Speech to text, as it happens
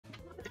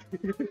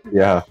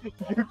Yeah.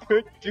 You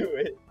could do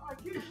it.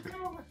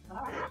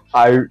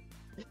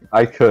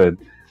 I could.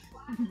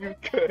 You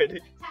could.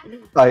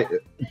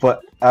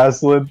 But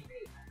Aslan,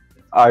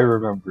 I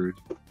remembered.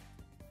 You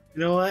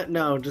know what?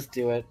 No, just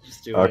do it.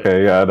 Just do it.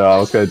 Okay, yeah, no, I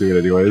was gonna do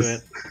it Do anyways.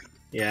 it.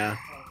 Yeah.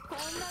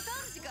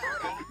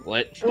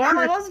 What? Well,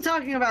 I wasn't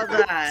talking about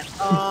that.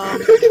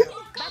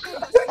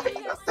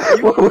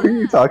 What were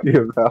you talking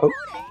about?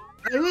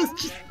 It was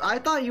just, I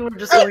thought you were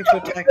just going to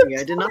attack me.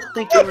 I did not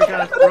think you were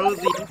gonna throw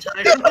the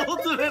entire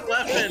ultimate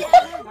weapon.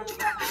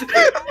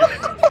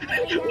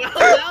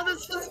 Well, now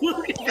this is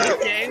looking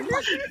good, game.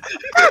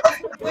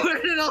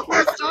 Where did all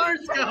the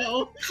stars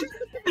go?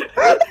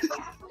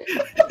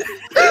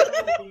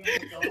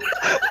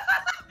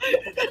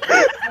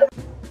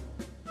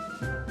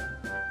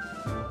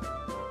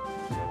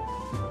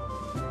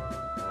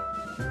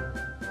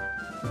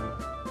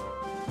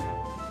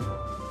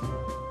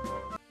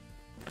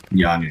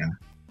 Yanya.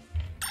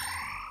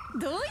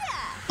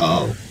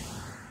 Oh.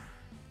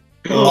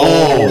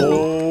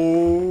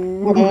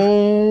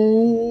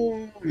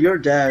 Oh, you're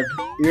dead.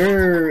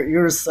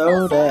 You're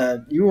so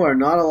dead. You are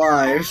not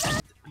alive.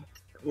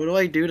 What do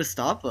I do to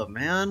stop him,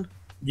 man?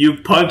 You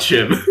punch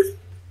him.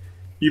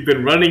 You've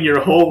been running your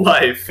whole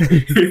life.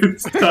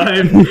 It's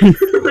time.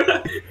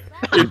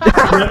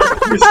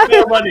 You're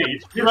still running.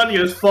 You're running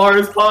as far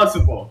as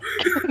possible.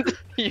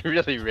 You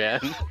really ran.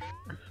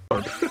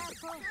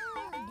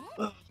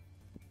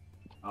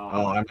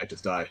 Oh, I might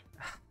just die.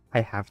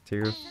 I have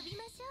to.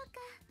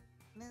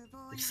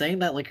 You're saying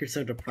that like you're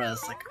so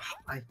depressed. Like,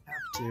 I have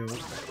to.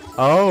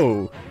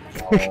 Oh!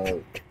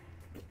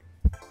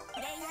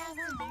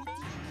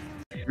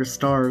 Your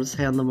stars,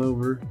 hand them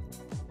over.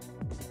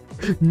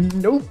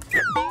 Nope!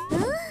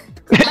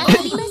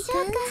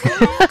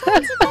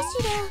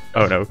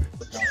 Oh no.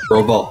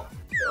 Robot.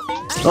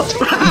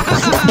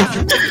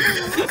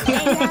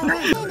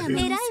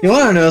 You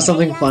wanna know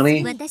something funny?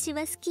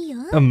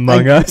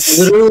 Among Us?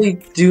 Literally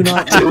do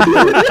not do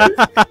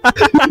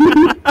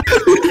it.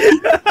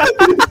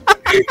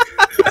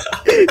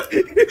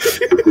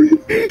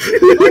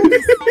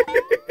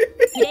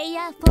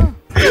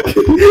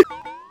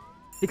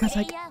 Because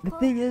like, the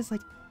thing is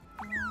like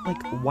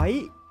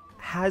white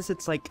has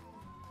its like,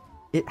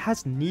 it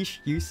has niche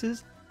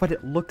uses, but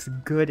it looks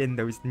good in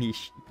those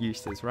niche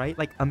uses, right?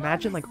 Like,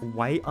 imagine like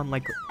white on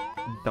like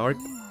dark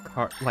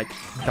dark.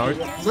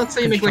 Let's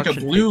say you make like a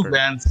construction blue paper.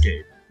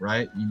 landscape,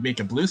 right? You make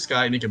a blue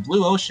sky, make a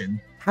blue ocean,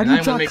 How and do I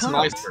you draw want to make some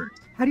clouds? icebergs.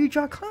 How do you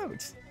draw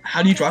clouds?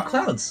 How do you draw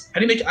clouds? How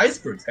do you make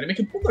icebergs? How do you make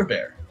a polar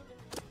bear?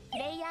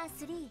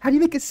 How do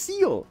you make a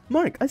seal?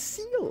 Mark, a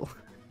seal!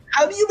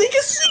 How do you make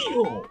a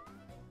seal?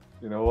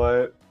 You know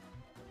what?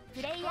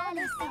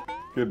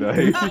 Good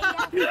night.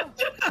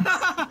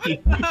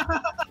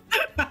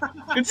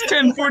 It's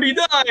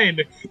 10:49.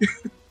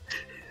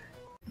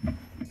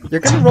 You're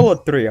gonna roll a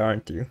 3,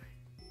 aren't you?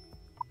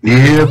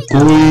 Yeah,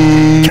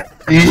 boy.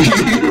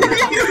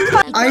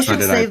 I should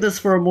did save this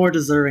for a more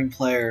deserving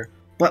player,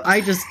 but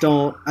I just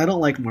don't. I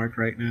don't like Mark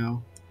right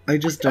now. I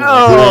just don't.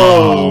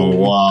 Oh!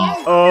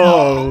 Wow.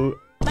 Oh!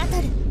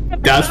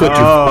 That's what you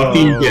Oh.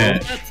 fucking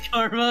get. That's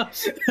karma.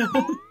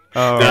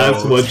 Oh.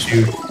 That's what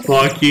you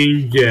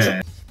fucking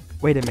get.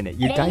 Wait a minute,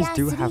 you guys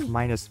do have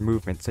minus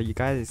movement, so you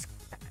guys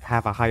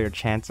have a higher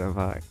chance of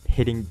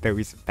hitting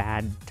those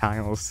bad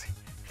tiles.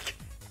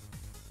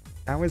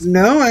 That was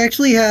No, I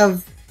actually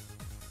have.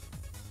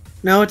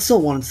 No, it's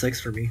still 1 in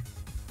 6 for me.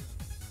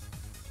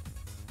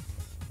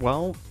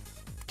 well,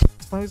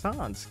 those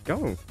odds.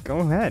 Go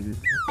ahead.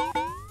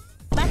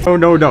 Oh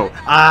no!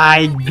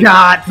 I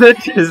got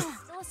this.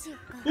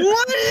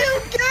 What do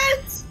you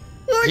get?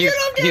 Look, you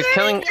don't get He's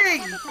killing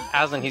anything!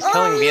 Aslan. He's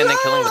killing me and then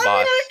killing the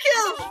boss.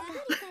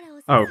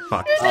 Oh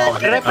fuck. Why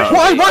did I push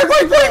Why? me?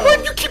 Why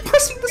do you keep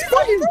pressing this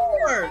button?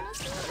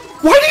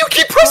 Why do you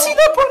keep pressing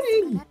that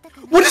button?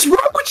 What is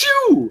wrong with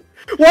you?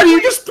 Why do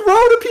you just throw to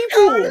How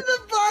people? did the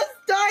boss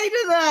die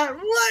to that?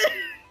 What?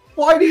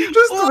 Why do you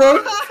just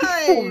throw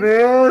people,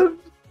 man?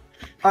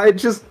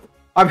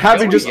 I'm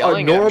having You're just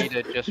yelling a at me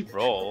to just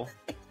roll.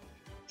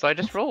 So I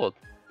just rolled.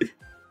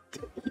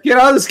 Get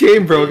out of this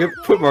game, bro.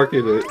 Put Mark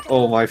in it.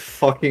 Oh my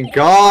fucking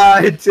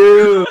god,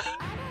 dude.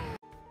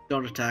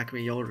 Don't attack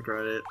me, you'll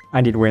regret it.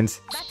 I need wins.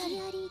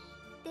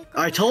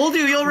 I told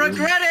you you'll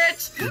regret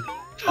it!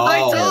 Oh, I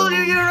told you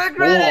you'll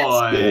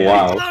regret it!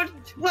 Wow.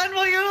 When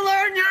will you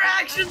learn your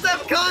actions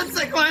have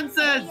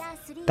consequences?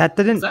 That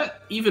didn't. Is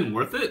that even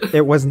worth it?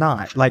 It was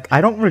not. Like,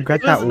 I don't regret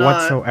It was that not.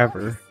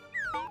 whatsoever.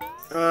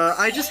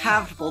 I just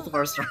halved both of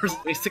our stars,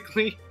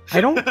 basically.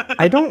 I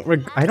don't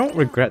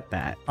regret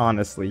that,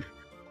 honestly.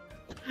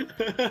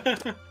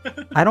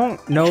 I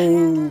don't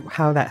know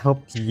how that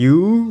helped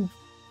you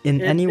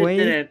in any way.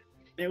 It didn't.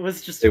 It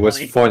was just It was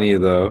funny. funny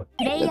though.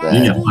 You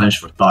get punished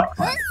for thought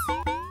crime.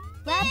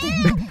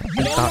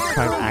 Thought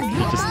crime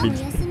actually just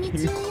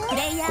means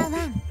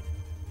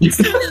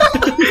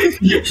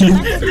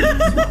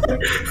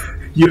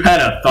You had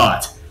a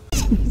thought.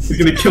 He's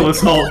gonna kill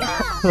us all.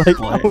 like,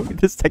 oh,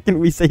 the second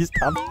we say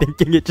stop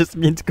thinking, it just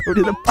means go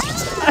to the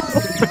boss.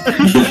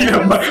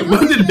 Yeah,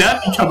 when did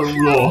that become a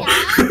rule?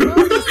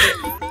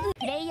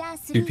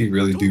 QP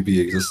really do be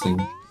existing.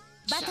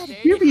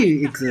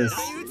 Yubi exists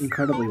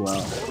incredibly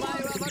well.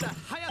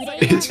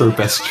 It's her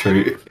best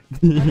trait.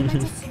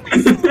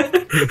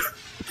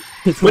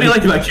 What do you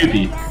like about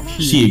Cupid?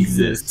 She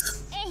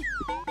exists.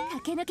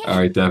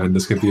 Alright, Devin,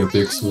 this could be a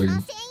big swing.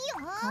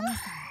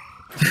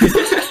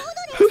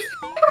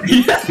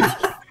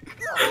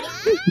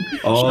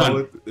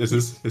 Oh, is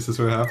this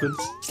what happens?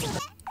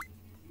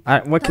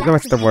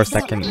 What's the worst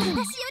that can?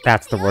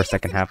 That's the worst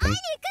that can happen.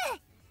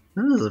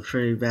 That is a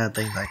pretty bad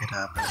thing that could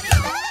happen.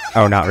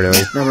 Oh, not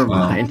really. Never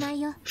mind.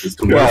 It's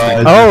the worst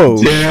thing. Oh!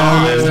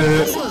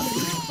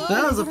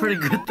 That was a pretty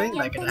good thing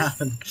that could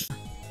happen.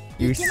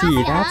 You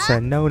see, that's a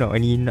no-no,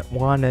 and you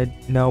wanna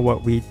know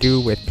what we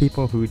do with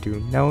people who do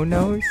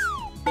no-nos?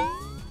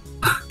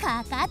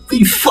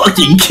 We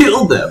fucking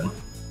killed them!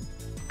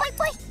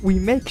 We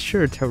make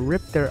sure to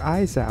rip their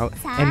eyes out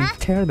and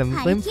tear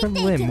them limb from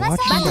limb,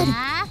 watching them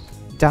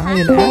die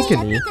in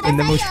agony in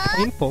the most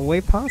painful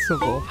way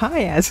possible. Hi,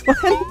 Aslan!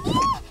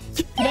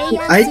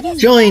 I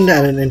joined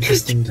at an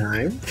interesting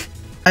time.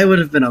 I would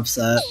have been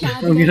upset.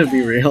 I'm gonna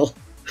be real.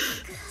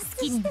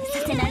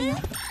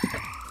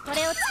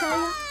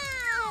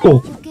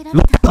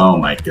 Oh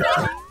my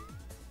god.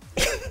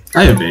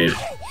 I evade.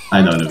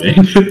 I don't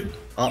evade.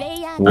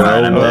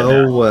 Well, I'm dead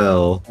now.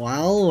 well.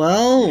 Well,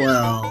 well,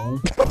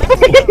 well.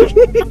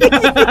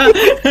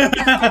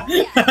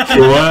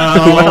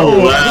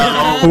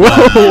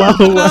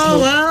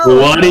 Well.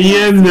 What do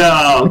you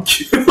know?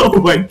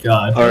 Oh my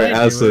god. Alright,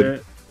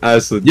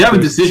 Aslan, You have a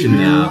decision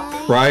now.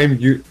 Prime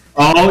you.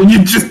 Oh,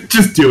 you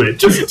just do it.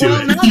 Just do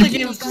Well, it. now the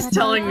game's just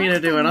telling me to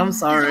do it. I'm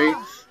sorry.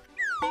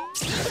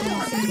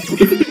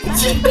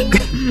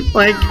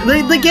 Like,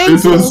 the game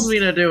This was- told me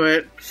to do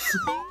it.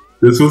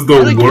 This was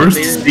What a the good worst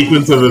man.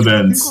 sequence of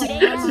events.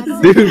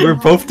 Dude, we're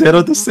both dead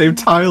on the same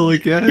tile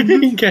again.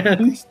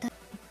 Again.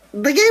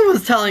 The game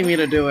was telling me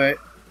to do it.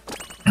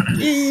 So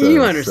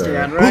You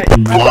understand, sad. right?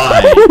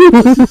 Why?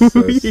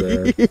 So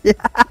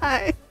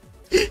sad.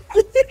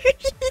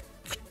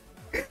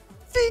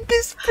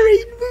 Biggest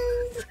brain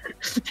move!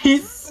 He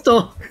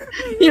stole.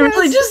 He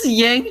really just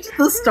yanked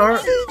the star.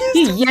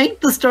 He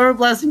yanked the star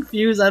blasting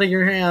fuse out of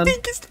your hand.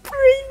 Biggest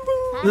brain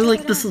move! They're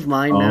like, this is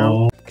mine now.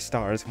 Oh,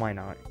 Stars, why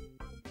not?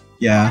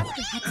 Yeah.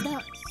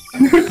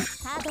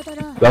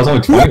 That was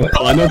only 20.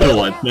 oh, another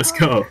one. Let's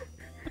go.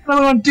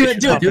 Another one, do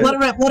it. Let it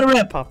rip, let it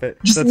rip. Pop it.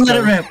 Just Let's let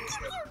go. it rip.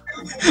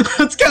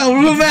 Let's go,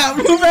 move out,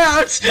 move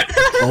out!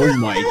 Oh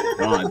my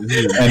god.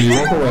 This is And you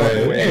walk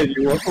away. And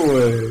you walk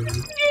away.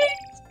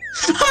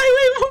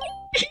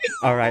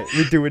 Alright,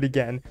 we do it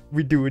again.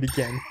 We do it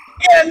again.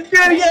 Do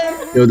it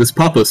again! Yo, this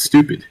Papa's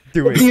stupid.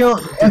 Do it. Deal.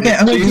 Okay,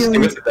 I'm gonna Just deal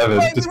give it with to Devin.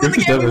 Wait, Just we give win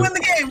it the to game, we Devin. win the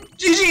game!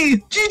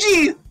 GG!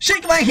 GG!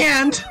 Shake my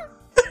hand!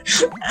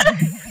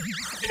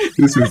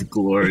 This is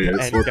glorious.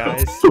 And What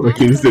guys- the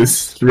fuck is this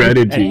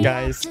strategy? And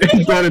guys,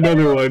 Got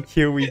another one.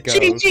 here we go.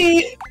 GG!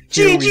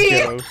 Here we GG!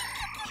 go.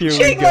 Here we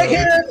Shake my go.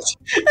 hand!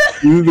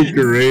 This is the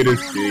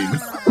greatest thing.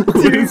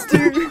 What is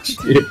this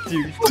shit?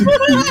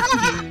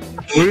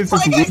 What is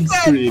this Like I wood said,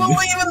 screen?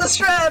 believe in the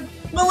strat!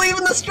 Believe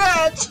in the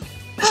strat!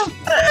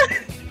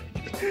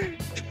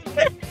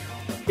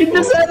 You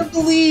just had to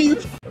believe!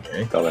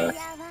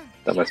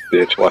 Dumbass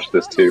bitch. Watch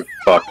this too.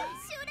 Fuck.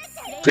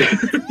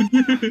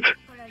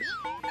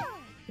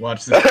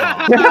 Watch this.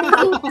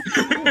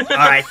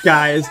 Alright,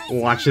 guys,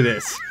 watch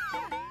this.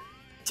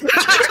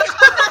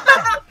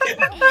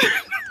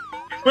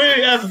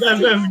 Wait, as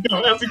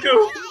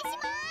go.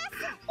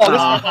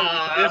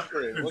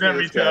 It's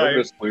every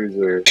time.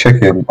 Loser.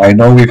 Chicken, I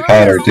know we've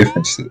had our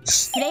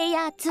differences,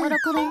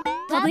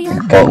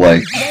 but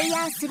like,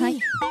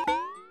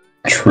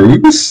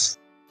 truce?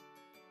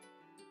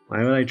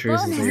 Why would I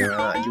choose to say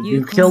that?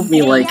 You killed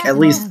me like at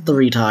least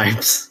 3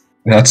 times.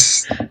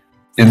 That's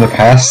in the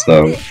past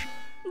though.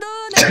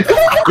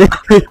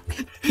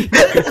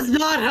 This does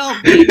not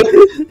help me.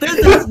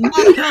 This does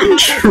not help.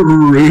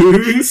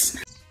 Truce.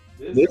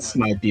 This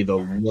might be the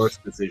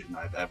worst decision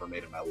I've ever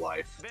made in my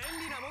life.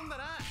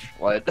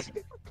 What?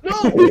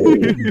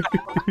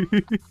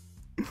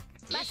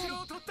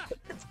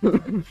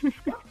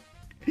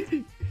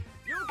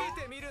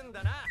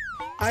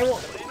 I will.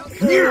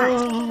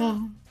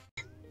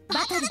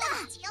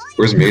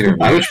 Where's Mater?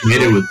 I wish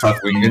Mater would tuck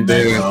Swing in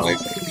there and like,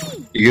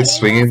 you can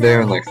swing in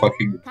there and like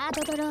fucking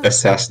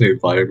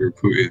assassinate Vladimir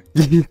Putin.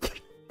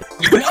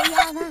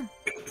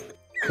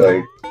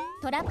 Like,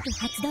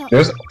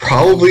 there's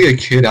probably a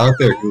kid out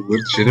there who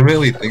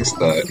legitimately thinks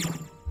that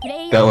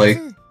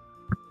like,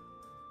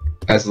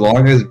 as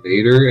long as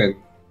Vader and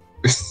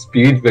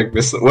Speed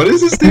McMissile, what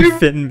is his name?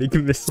 Finn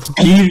McMissile.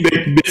 Speed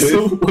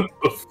McMissile? What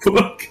the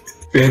fuck?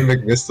 Finn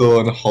McMissile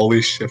and Holy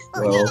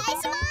Shiftwell.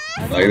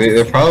 Like,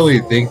 they probably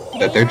think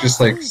that they're just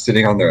like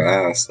sitting on their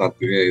ass, not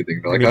doing anything.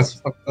 But like, that's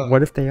fucked up.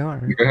 What if they are?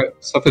 They're gonna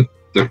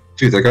have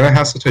dude, they're gonna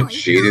have such a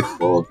jaded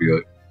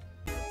worldview.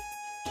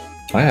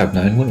 I have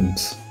 9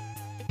 wins.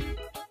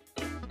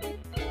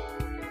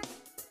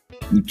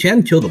 You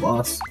can kill the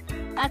boss.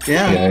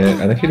 Yeah.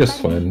 Yeah, I think he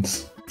just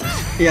wins.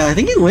 Yeah, I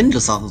think you win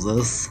just off of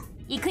this.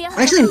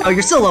 Actually, no,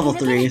 you're still level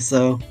 3,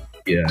 so...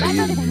 Yeah,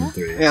 you need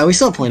 3. Yeah, we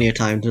still have plenty of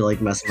time to,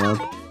 like, mess him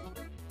up.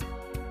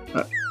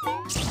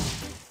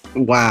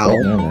 Wow.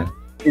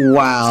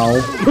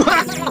 Wow.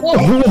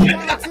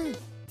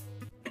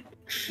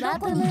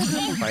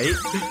 Fight.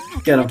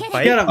 Get him.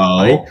 Fight. Get him.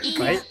 Oh.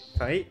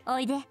 Fight.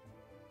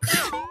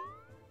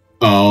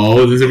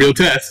 Oh, this is a real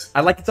test.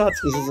 I like the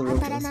dots. This is a real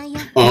test.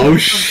 Oh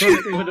shit.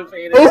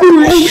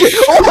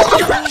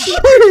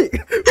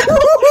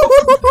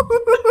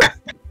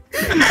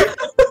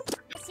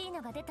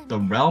 The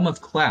realm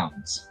of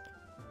clowns.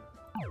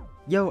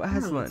 Yo, Oh,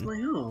 it's Aslan. my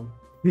home.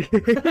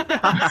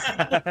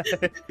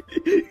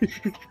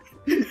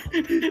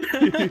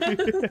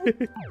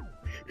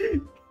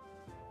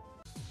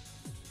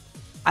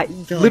 I feel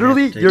like I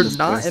literally, have to take you're this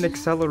not quest. an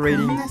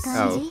accelerating.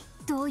 Oh.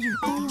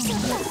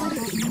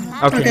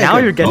 Okay, Okay, now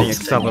good. you're getting Oh.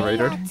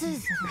 accelerated.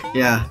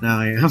 Yeah, now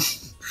I am.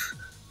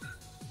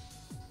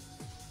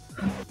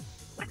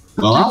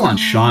 Well, I want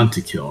Sean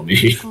to kill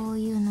me.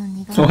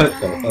 What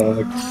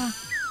the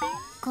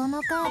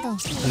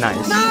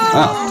Nice.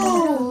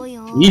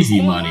 Oh,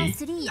 easy money.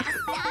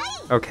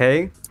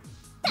 Okay.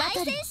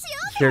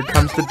 Here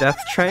comes the death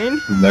train.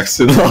 fuck? Next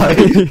in line.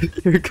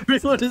 Here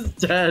comes Everyone is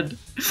dead.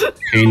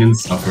 Pain and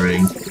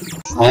suffering.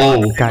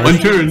 Oh, Guys. one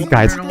turn.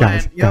 Guys, Turn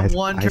guys, one. You have guys,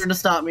 one guys. turn to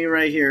stop me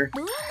right here.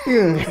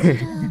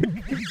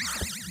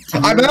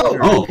 I'm out!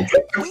 Oh,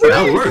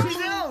 that worked.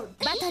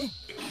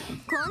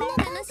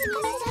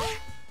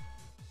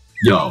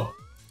 Yo.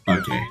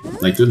 Okay.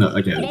 Like,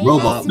 okay,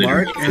 robot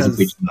Mark litter has- isn't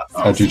picking up.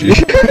 Oh, GG.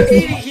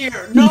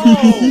 Here, no!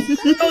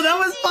 No, that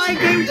was my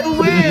game to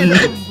win!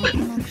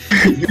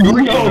 No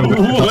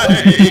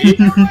way!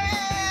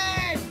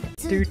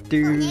 Do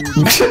do do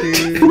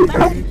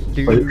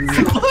do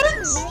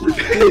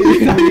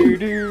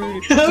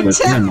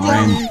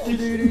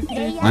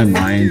My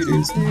mind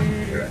is.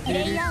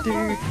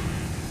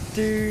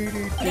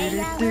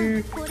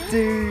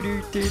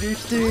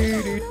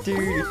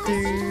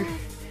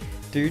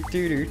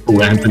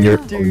 Land on your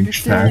own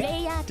track.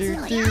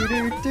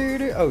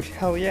 Oh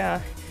hell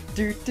yeah!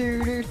 Do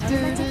do do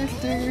do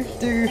do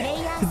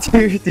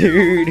do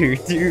do do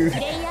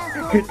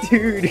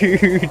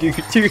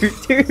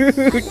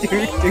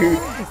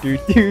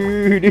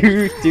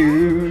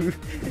do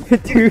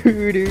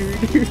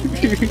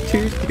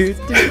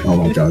Oh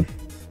my god.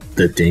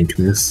 The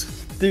dankness.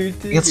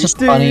 It's just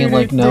funny,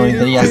 like, knowing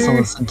that he has to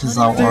listen to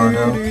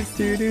Zawardo.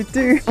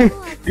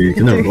 Dude, you're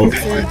gonna roll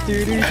fine.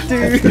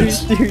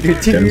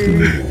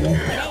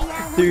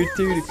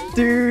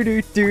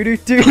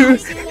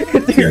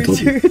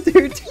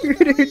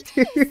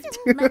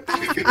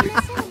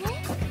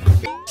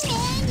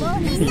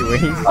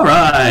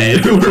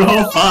 Alright, we're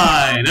all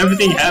fine.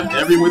 Everything happened,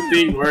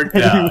 everything worked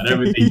out,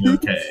 everything's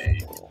okay.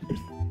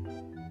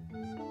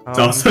 It's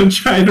all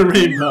sunshine and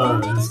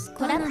rainbows.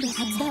 How did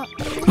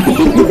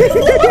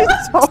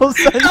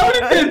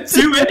that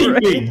do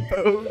anything?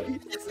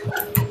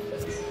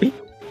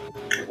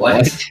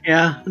 What?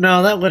 Yeah,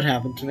 no, that would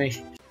happen to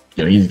me.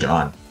 Yo, he's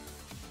gone.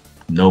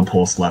 No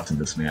pulse left in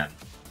this man.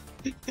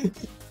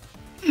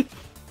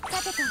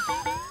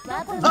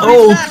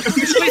 Oh!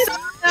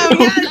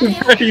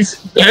 He's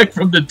back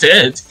from the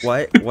dead.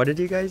 What did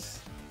you guys?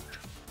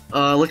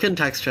 Look in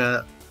text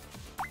chat.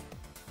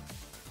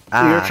 We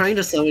were trying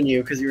to summon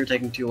you because you were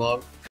taking too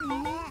long.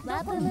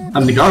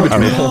 I'm the garbage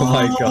man. Oh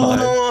my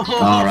god.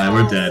 Alright,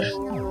 we're dead.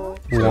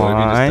 Seven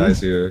just dies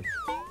here.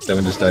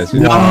 Seven just dies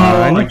here. No,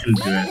 One. I can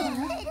do it.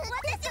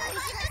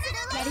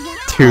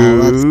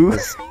 Two.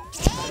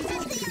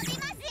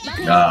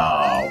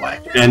 Oh my.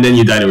 And then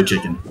you died to a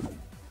chicken.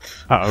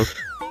 Uh oh.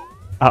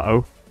 Uh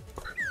oh.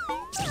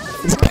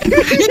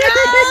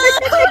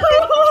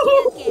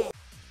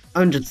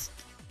 I'm just...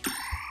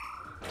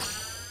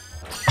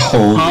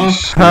 Holy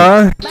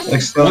Huh?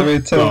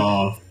 accelerate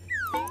Oh.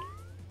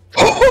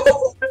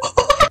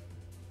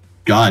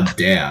 God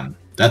damn.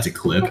 That's a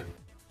clip.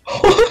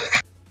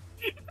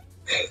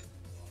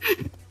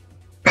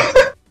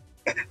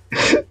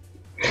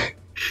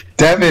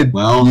 Devin,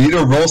 Well- you need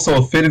to roll so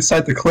it'll fit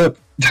inside the clip.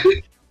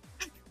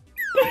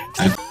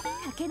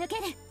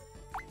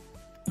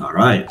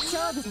 Alright.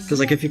 Because,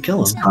 like, if you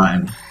kill It's him...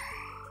 time.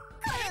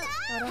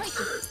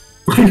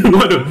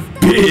 What a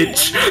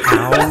bitch!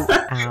 Ow.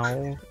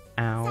 Ow.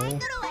 Ow.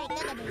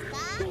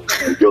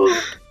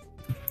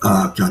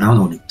 Oh god, I don't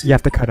know what to do. You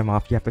have to cut him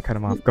off. You have to cut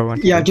him off. Go on.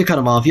 You have to cut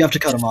him off, you have to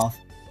cut him off.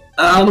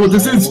 I don't know what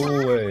this is. No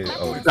way.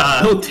 Oh, wait.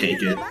 He'll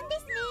take it.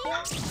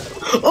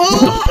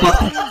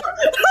 Oh!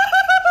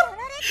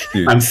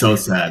 Dude. I'm so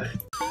sad.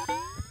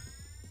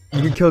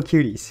 You can kill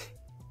cuties.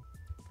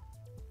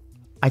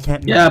 I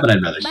can't. Yeah, but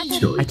I'd rather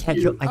kill I can't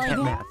you. kill. I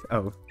can't math.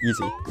 Oh,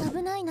 easy.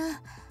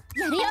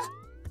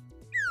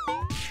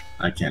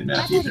 I can't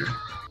math either.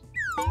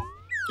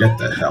 Get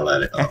the hell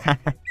out of here.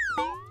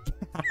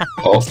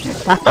 Oh.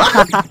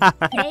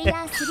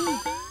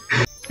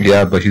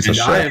 Yeah, but he's a And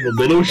I shit. am a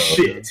little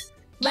shit.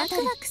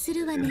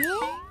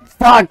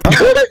 Fuck.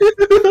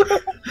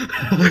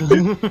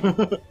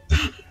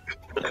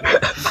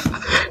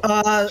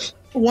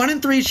 1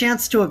 in 3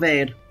 chance to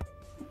evade.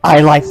 I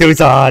like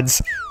those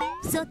odds.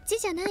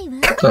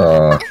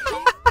 Aw,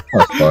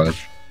 that's fun.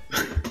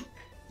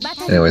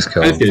 Anyways, I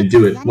Kel. was gonna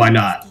do it. Why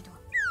not?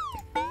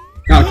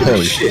 Oh,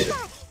 Holy shit!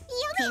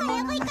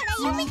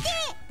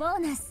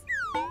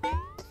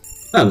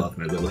 I love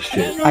my little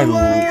shit. I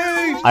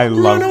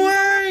love.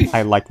 away!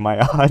 I like my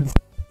odds.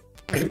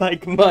 I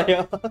like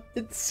my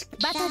odds.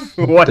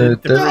 What a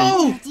Da- da-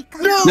 No!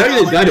 No! Not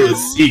gonna die to a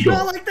seagull.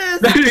 Not like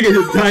this! Not even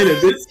gonna die to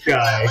this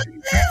guy.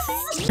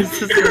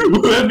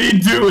 Let me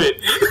do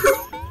it.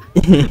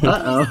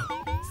 Uh-oh.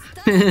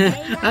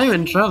 I'm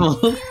in trouble.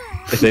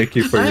 Thank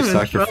you for your I'm in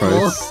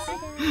sacrifice.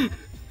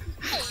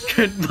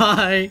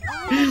 Goodbye.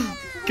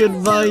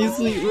 Goodbye, you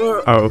sweet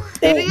world. Oh.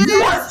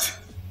 What?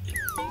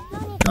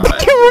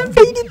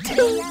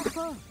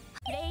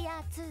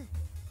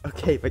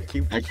 Okay, but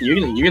you.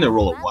 Actually, you're gonna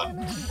roll a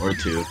 1 or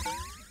 2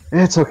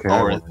 It's okay.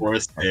 or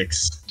a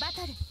 6.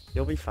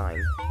 You'll be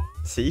fine.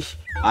 See?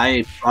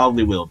 I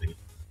probably will be.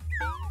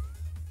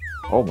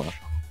 Oh my.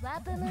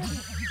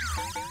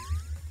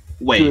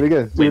 Wait, Do it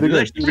again. Do wait, it this is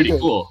again. actually Do it pretty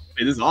again. cool.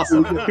 Wait, this is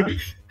awesome.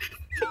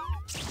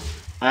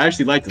 I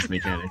actually like this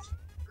mechanic.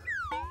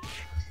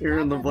 You're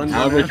in the blender.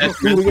 However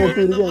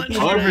detrimental,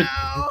 however,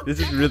 This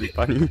is really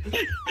funny.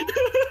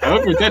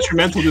 however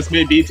detrimental this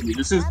may be to me,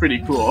 this is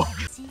pretty cool.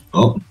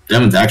 Oh,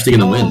 Demon's actually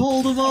gonna win.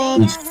 Hold him up.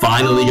 He's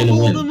finally gonna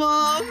Hold win. him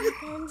up.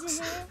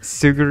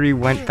 Suguri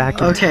went back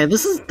in Okay,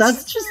 that's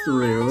just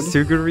rude.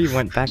 Suguri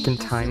went back in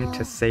time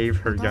to save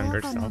her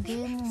younger self.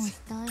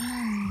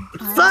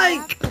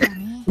 Psych!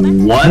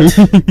 What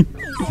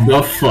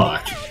the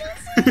fuck?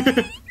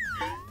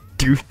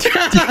 Dude.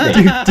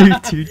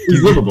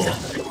 He's livable.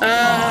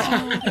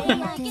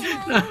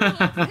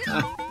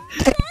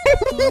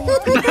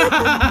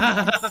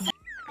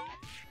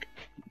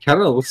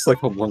 Kinda looks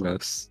like Among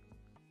Us.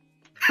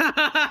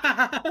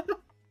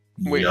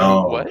 Wait,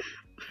 Yo. what?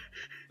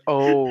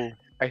 Oh,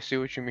 I see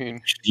what you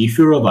mean.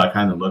 Shifu Robot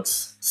kind of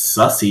looks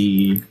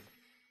sussy.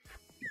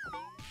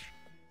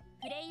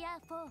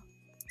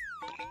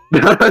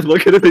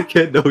 Look at him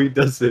again. No, he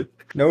doesn't.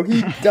 No,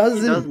 he He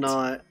doesn't. does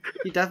not.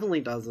 He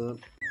definitely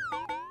doesn't.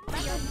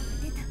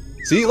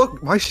 See,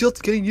 look, my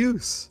shield's getting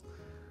used.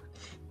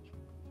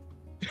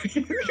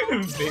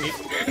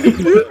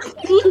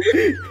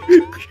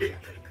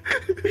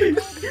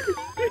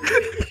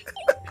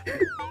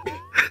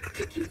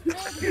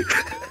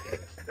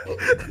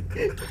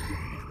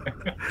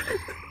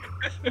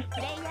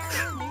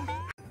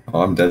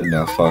 Oh, I'm dead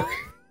now, fuck.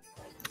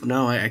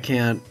 No, I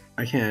can't.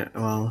 I can't.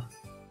 Well.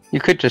 You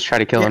could just try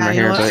to kill him right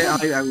you here, know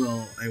what? but I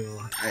will.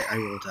 I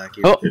will attack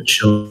you. Oh. Good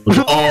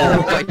children.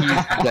 Oh, like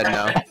he's dead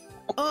now.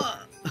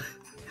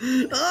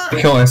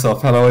 Kill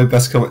myself, how do I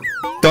best kill it?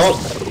 Don't!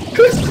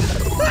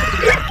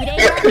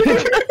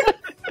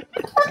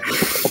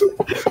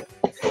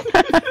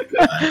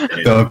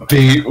 The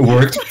bait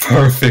worked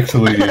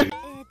perfectly.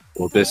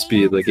 Will this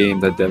be the game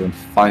that Devin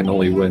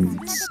finally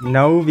wins?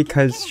 No,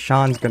 because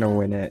Sean's gonna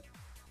win it.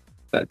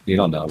 That you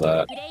don't know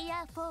that.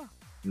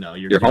 No,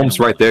 Your home's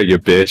right there, you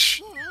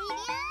bitch.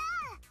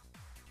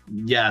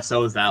 Yeah,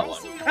 so is that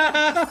one.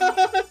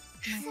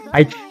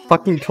 I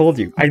fucking told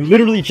you. I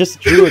literally just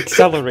drew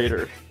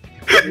Accelerator.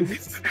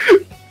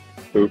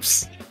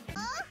 Oops.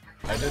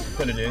 I just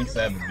put it in because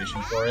I have a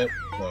vision for it.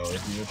 So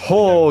if you just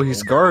Oh,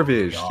 he's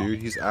garbage, dude.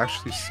 He's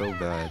actually so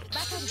bad.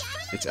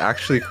 It's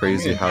actually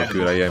crazy how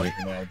good I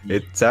am.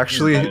 It's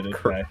actually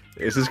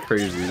this is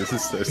crazy. This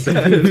is so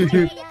sad.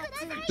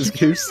 This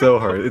game's so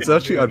hard. It's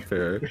actually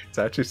unfair. It's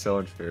actually so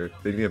unfair.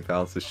 They need to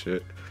balance this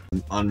shit.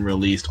 An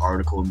unreleased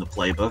article in the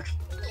playbook.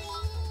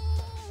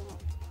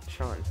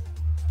 Sean.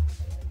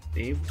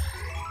 Dave?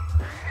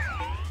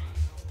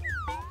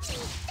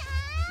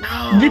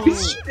 No!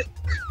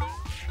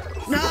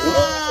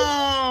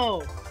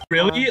 No!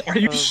 Really? Are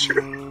you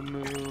sure?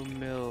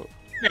 Milk.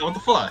 Yeah, what the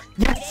fuck?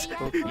 Yes!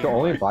 You can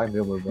only buy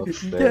Miller milk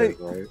today,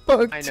 right?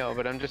 Fucked. I know,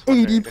 but I'm just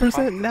wondering,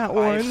 80% nat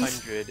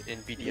ones. 500 in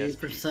BDS.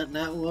 8%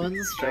 nat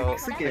ones So,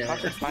 strikes it again.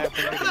 costs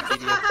 500 in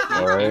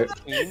BDS. Alright.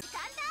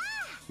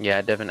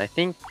 Yeah, Devin, I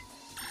think.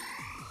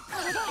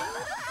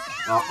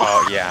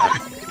 Oh yeah,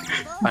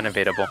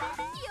 unavailable.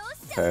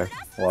 Okay,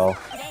 well.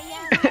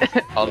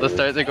 All the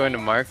stars are going to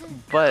Mark,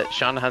 but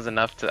Sean has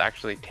enough to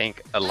actually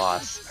tank a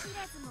loss,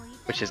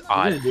 which is I'm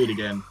odd. gonna do it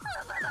again.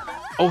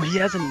 Oh, he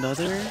has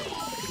another,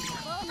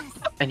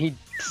 and he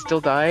still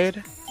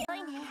died.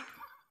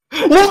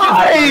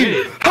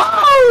 Why?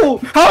 How?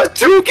 How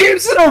 2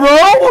 games in a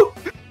row?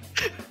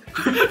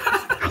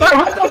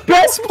 I'm the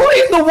best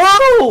play in the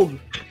world!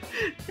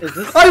 Is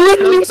this I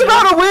literally was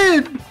about to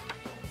win!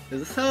 Is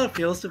this how it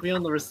feels to be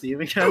on the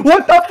receiving end?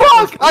 What the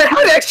fuck? I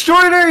had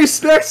extraordinary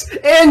specs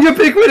and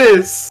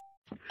ubiquitous!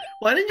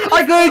 Why didn't you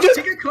I could've just-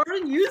 take a card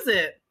and use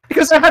it?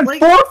 Because I had Like-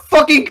 4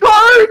 fucking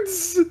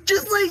cards!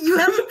 Just like you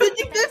have a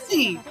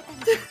 50-50!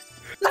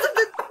 That's a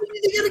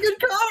 50-50 to get a good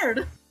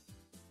card!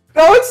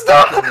 No, it's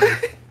not!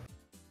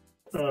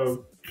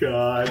 oh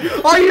god.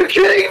 Are you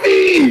kidding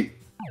me?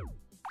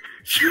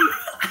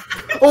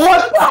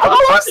 What the hell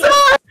was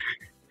that?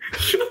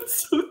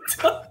 That's so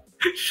dumb.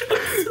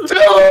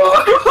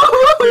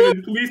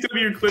 David, please tell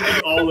me you're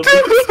clipping all of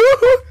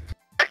this.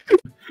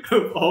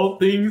 Of all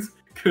things,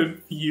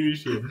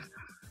 confusion.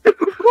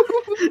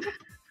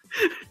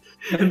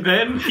 And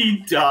then he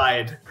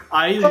died.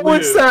 How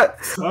is that?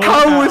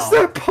 How is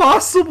that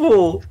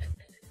possible?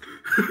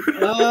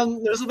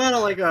 There's about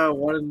a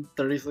 1 in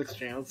 36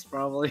 chance,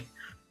 probably.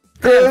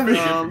 And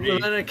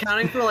then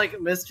accounting for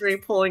mystery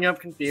pulling up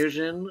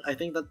confusion, I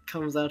think that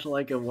comes out to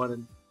a 1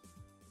 in.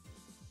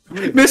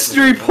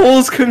 Mystery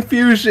pulls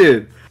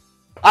confusion.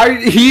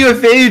 He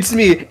evades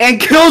me and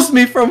kills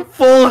me from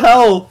full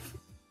health,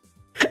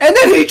 and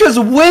then he just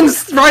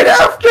wins right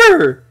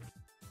after.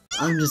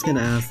 I'm just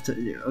gonna ask.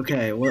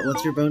 Okay,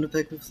 what's your bone to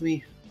pick with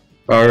me?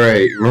 All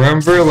right,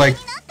 remember like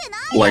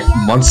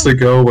months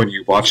ago when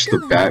you watched the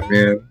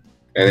Batman,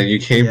 and then you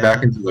came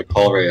back into the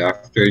call right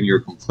after, and you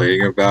were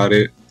complaining about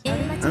it.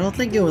 I don't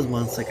think it was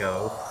months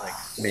ago.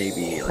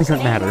 Maybe.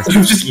 Doesn't matter. It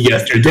was just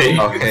yesterday.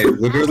 Okay,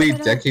 literally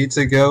decades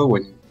ago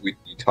when you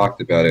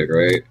talked about it,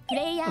 right?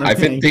 I've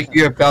been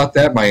thinking about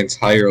that my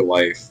entire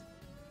life.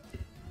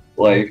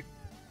 Like,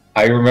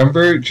 I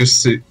remember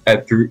just sitting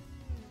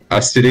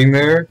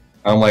there.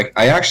 I'm like,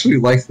 I actually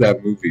liked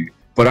that movie,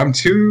 but I'm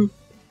too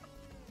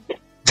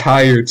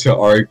tired to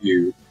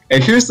argue.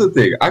 And here's the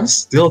thing, I'm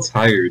still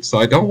tired, so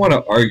I don't want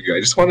to argue. I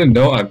just want to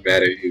know I'm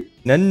mad at you.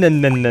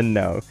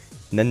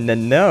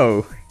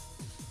 No.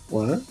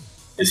 What?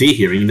 Is he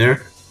hearing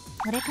there?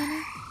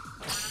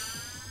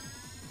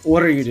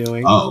 What are you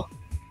doing? Oh.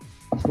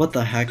 What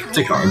the heck? It's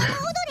a card.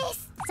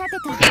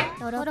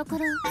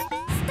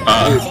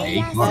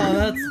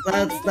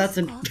 That's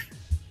an.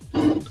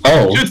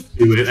 Oh. Just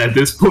do it at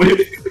this point.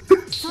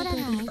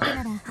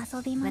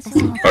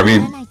 I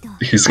mean,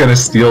 he's gonna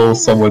steal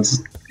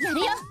someone's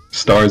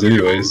stars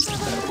anyways.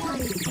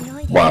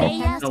 Wow.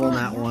 Double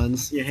nat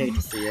ones. You hate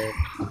to see it.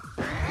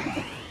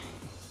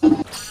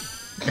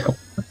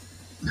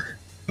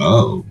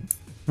 Oh.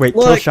 Wait,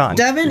 Look, kill Sean.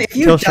 Devin, if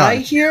you Kill die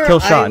Sean. here, Kill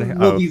Sean. I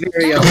will be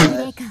very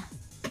upset.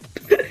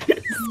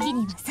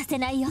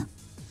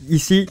 You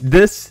see,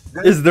 this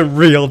is the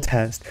real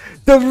test.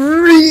 The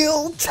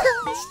real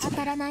test!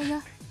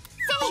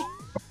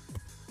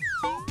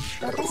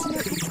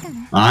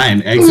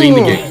 I'm exiting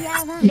the game.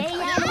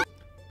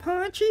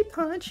 Punchy.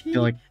 I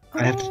feel like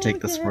I have to take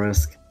this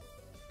risk.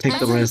 Take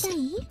the risk.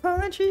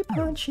 Punchy.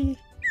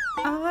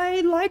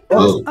 I like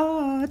those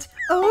odds.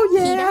 Oh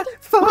yeah.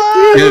 Fuck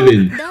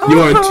Kevin, you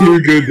are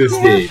too good this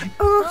game.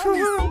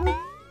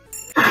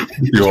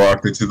 You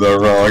walked into the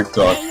wrong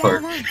dog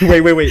park.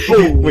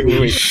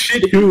 Wait.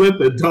 Shit, who let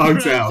the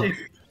dogs out?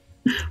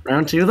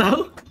 Round 2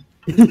 though?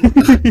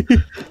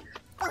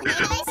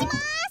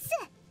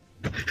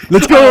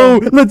 Let's go!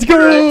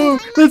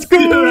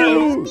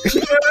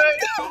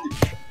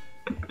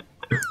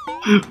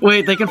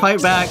 Wait, they can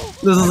fight back.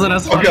 This isn't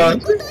us fighting.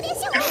 God.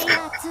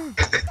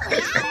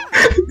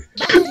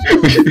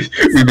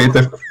 we made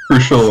the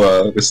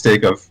crucial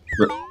mistake of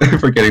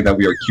forgetting that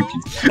we are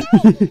QPs.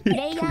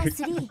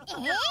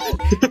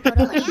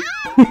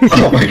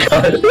 Oh my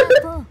god.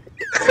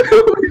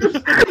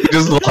 We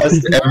just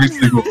lost every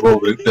single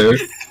moment there.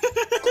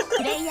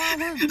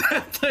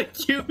 That's a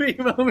QP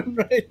moment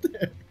right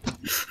there.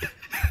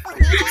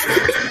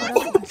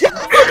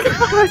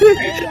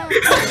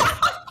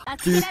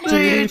 Three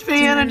HP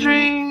and a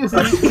dream!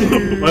 3 HP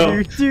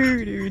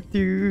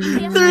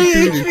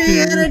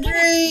and a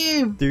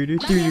dream!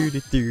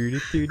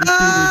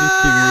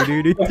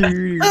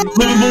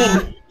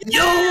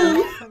 Yo!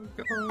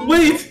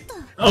 Wait!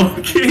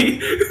 Okay.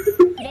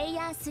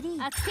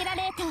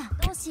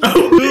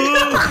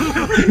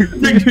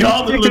 The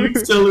Goblin of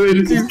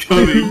Accelerators is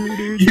coming.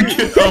 You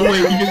can. Oh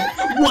wait, you can.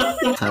 What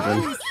the?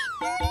 7.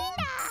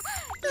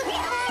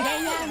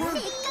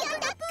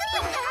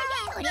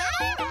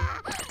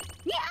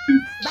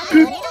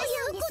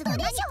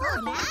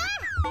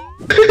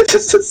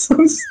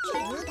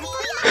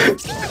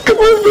 Come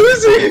on,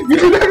 Lucy!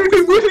 You're not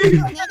even winning!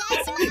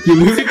 You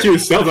lose it to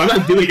yourself. I'm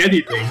not doing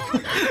anything.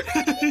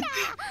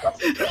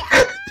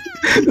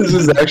 This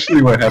is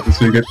actually what happens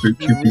when you get 3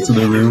 QPs in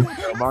the room.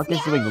 Marcus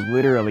is like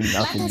literally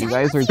nothing. You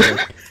guys are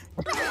just.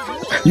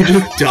 You're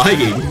just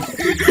dying.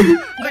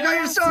 I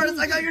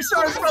got your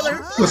stars,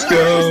 brother! Let's go!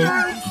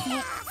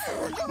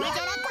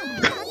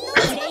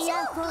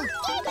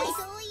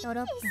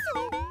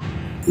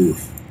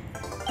 Oof.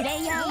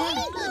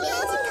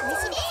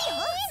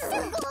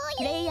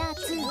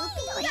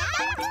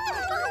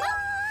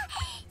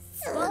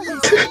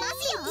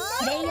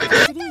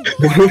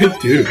 What do I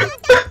do?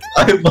 I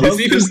love Is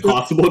it even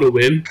possible to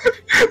win?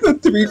 the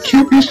 3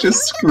 QPs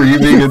just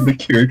screaming in the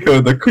Kiriko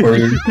in the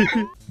corner.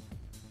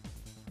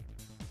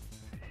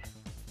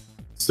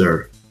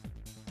 Sir,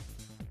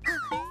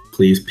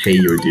 please pay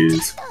your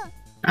dues.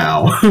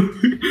 Ow.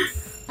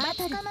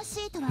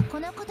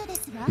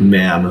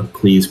 Ma'am,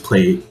 please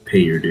pay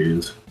your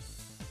dues.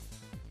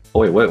 Oh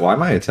wait, why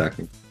am I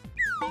attacking?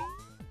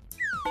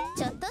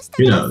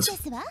 Who knows?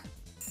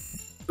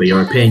 But you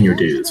are paying your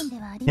dues.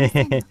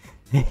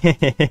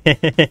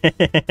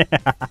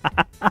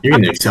 You're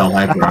gonna excel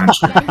hyper,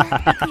 aren't you?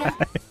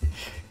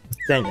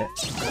 Dang it.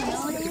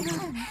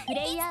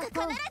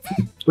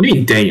 What do you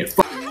mean, dang it?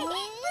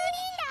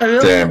 I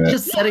feel Damn like it.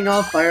 just setting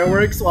off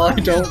fireworks while I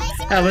don't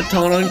have a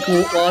taunt on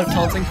while I'm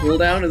taunting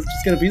cooldown is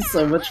just gonna be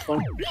so much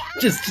fun.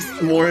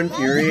 Just more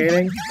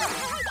infuriating.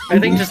 I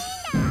think just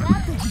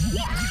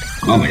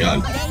Oh my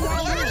god.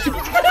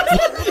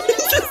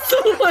 it's just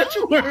so much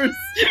worse.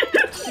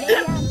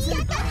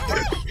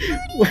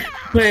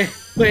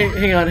 Wait,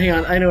 hang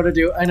on. I know what to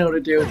do.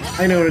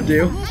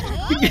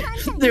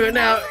 Do it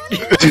now.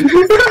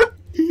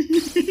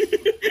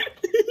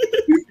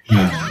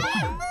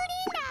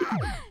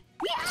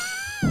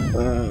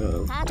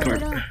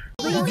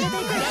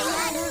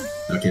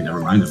 Okay, never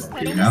mind. I'm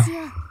okay now.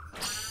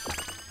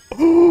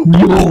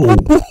 No!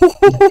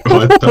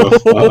 What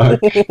the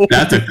fuck?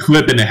 That's a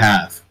clip and a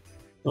half.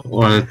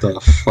 What the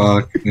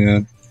fuck,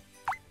 man?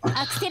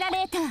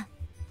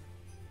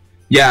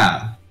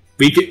 Yeah,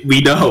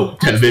 we know,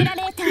 Devin.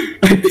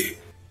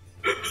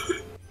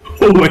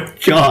 Oh my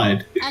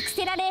god.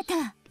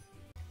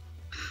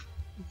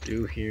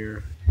 Do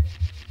here.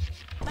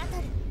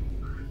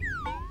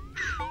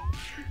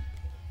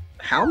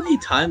 How many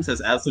times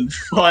has Aslan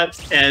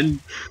fought and...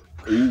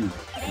 Ooh,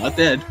 not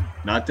dead.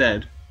 Not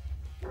dead.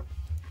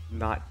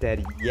 Not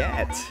dead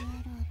yet.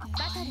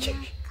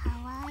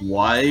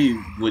 Why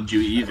would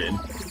you even?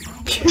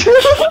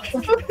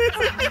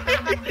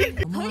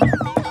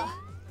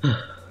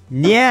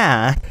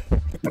 Yeah.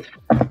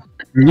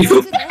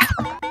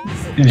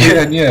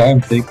 Yeah,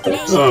 I'm thinking.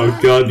 Oh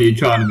god, the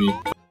economy.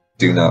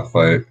 Do not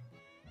fight.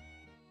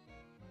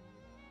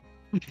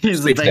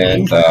 He's Wait,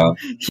 begging. And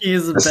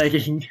He's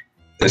begging.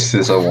 this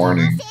is a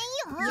warning.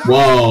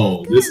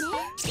 Whoa, this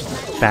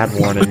Bad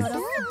warning.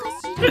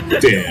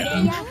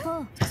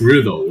 damn.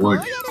 Through the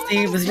warning.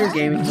 Steve, is your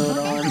gaming mode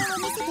on?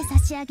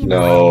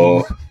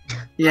 No.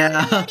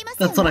 Yeah,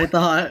 that's what I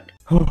thought.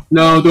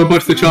 No, don't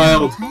touch the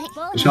child.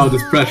 The child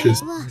is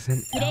precious.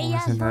 Wasn't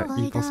that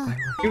evil Skyward?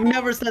 You've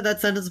never said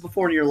that sentence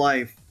before in your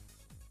life.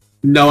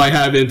 No, I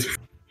haven't.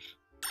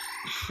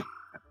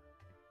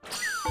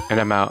 And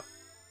I'm out.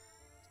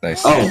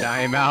 Nice. Oh. And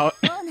I'm out.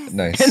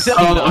 Nice.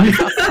 Oh,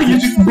 you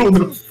just rolled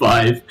a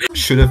 5.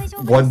 Should have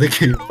won the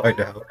game by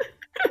now.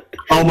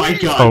 Oh my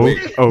god. Oh,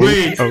 Wait, oh,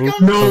 wait. oh, No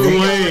oh.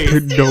 way.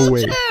 No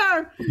way.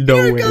 No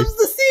Here way. comes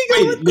the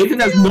seagull. Wait, Nathan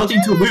has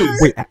nothing to lose.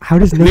 Wait, how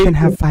does Nathan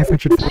have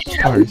 540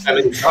 stars?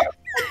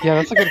 Yeah,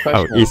 that's a good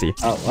Oh, question. easy.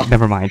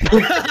 Never mind.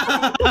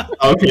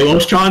 Okay, well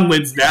Sean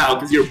wins now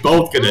because you're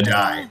both gonna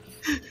die.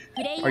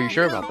 Are you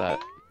sure about that?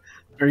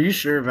 Are you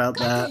sure about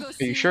that?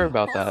 Are you sure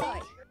about that?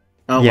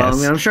 Oh, well, Yes. I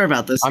mean, I'm sure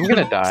about this. I'm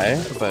gonna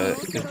die, but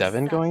is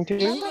Devin going to?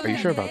 Are you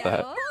sure about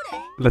that?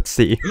 Let's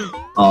see.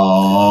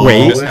 Oh.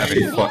 Wait. I'm just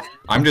having fun.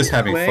 I'm just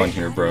having fun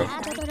here, bro.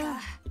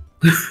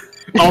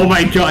 Oh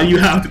my god, you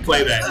have to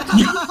play that.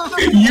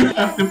 You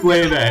have to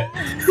play that.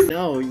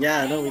 No,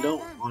 yeah, no, we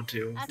don't want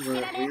to. Isn't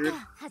that weird?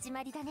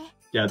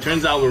 Yeah, it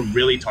turns out we're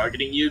really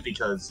targeting you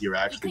because you're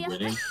actually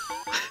winning.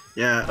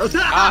 Yeah.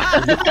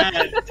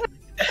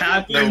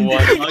 Happened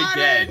one.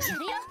 again.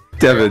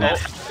 Devin.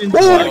 Happened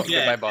Goodbye,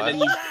 again. boss.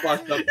 And then you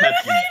fucked up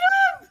Pepsi.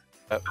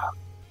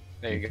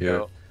 There you Yeah.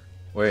 go.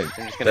 Wait,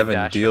 I'm just gonna Devin,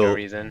 dash for no deal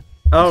reason.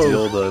 Oh,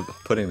 deal the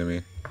pudding to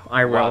me.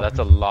 I will. Wow, that's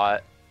a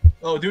lot.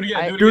 Oh, do it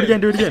again. Do it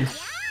again, do it again.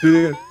 Do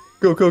it again.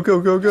 Go, go, go,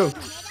 go, go.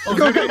 Oh,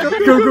 Go, do it go,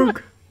 again. Go, go.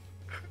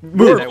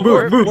 Move, Did it move,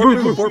 work? move, Warp move,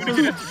 move, move. warp move.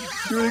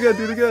 Do it again,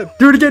 do it again.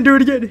 Do it again, do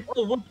it again.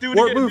 Oh, do it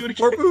Warp again. Do move, it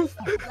again. warp move.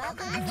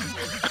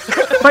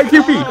 Fight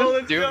QP. Oh,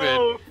 let's Stupid.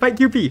 go. Fight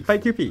QP.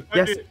 Fight QP. Fight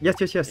Yes, it. yes,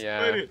 yes, yes.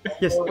 Yeah.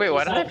 Yes. Wait,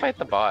 why did I fight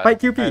the bot? Fight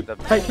QP. The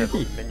Fight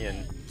QP.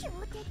 minion.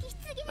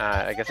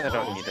 I guess I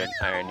don't need an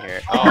iron here.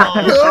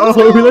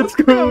 Oh, let's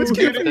go.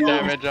 Keep the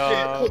damage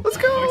off. Let's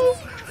go.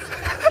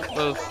 That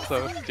was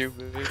so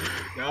stupid.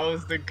 That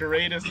was the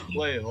greatest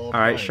play of all All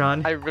right, time.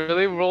 Sean. I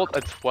really rolled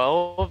a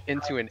 12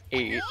 into an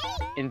 8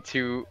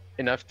 into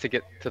enough to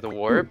get to the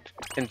warp,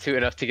 into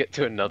enough to get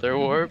to another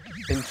warp,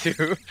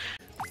 into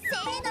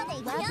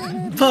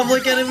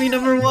Public enemy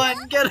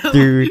 #1. Get him.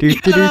 Do do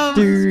do do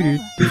do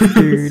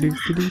do do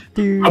do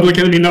do. Public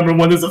enemy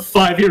 #1 is a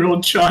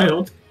 5-year-old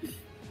child.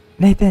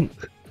 Nathan.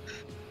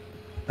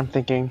 I'm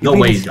thinking. No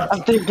way you got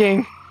I'm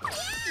thinking.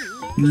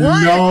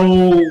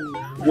 No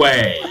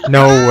way.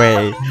 No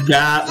way.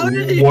 That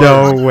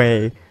No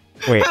way.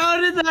 Wait.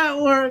 How did that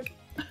work?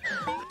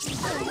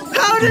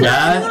 How did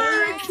that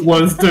That work?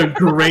 was the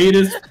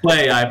greatest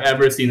play I've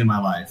ever seen in my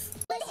life.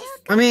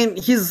 I mean,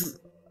 he's.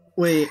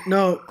 Wait,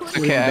 no.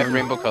 Okay, I have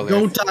rainbow colors.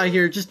 Don't die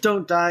here. Just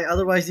don't die.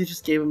 Otherwise, you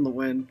just gave him the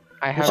win.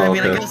 I have. Which I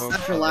mean, I okay. guess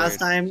after last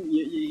time,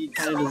 he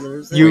kind of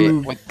deserves it. You-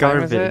 Wait, what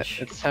time is it? garbage.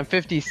 It's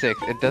 10:56.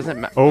 It doesn't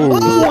matter. Oh.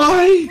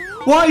 Why?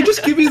 Why?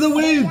 Just give me the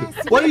win.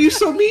 Why are you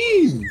so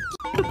mean?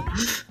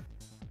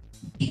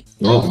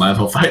 Well, might as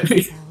well fight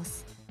me.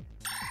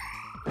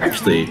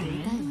 Actually,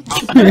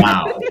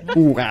 wow.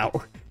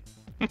 Wow.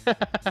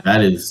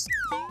 That is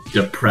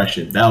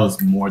depression. That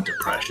was more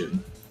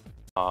depression.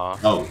 Aw,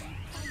 Oh,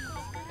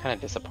 kind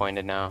of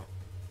disappointed now.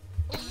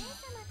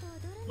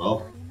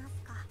 well,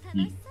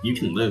 you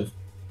can live.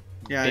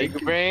 Yeah. Big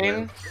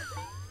brain.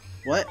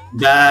 What?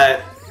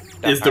 That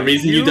is the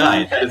reason you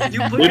died. That is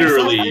You put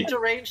literally. yourself into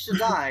range to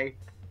die.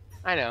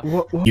 I know.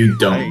 What? You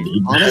don't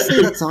need that.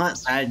 Honestly, that's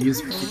not bad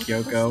use for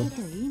Kyoko.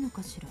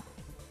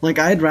 Like,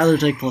 I'd rather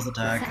take plus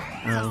attack.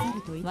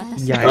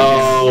 Yeah.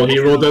 Oh, he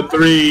rolled a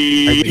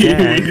 3!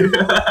 Again.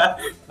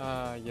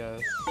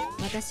 Yes.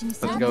 Let's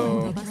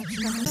go.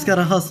 Just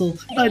gotta hustle.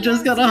 I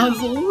just gotta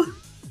hustle.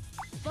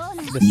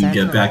 The You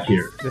Santa, get back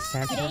here. The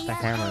Santa with the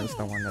hammer is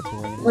the one that's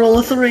winning. Roll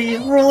a 3.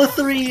 Roll a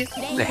 3.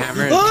 The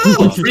hammer.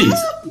 Oh, freeze!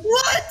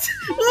 What?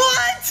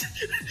 What?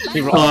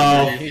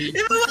 Oh, If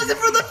it wasn't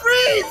for the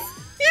freeze!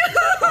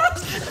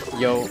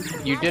 Yo,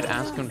 you did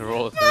ask him to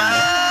roll a 3.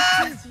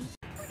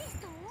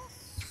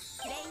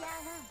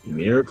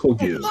 Miracle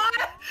Goo.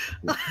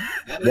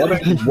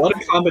 What a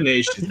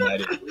combination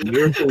that is.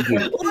 Miracle Goo.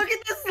 Look at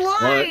this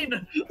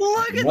line!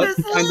 Look at What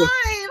this kind of-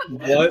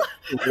 line!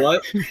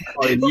 What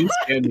are you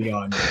standing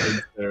on,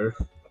 there?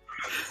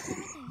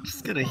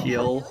 Just gonna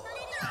heal.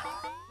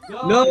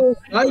 No,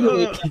 I do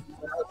it.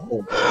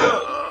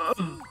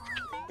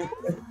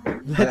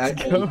 Let's I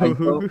go. don't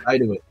do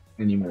it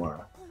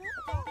anymore.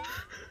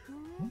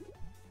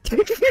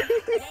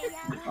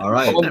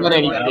 Alright. Don't get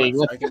anything.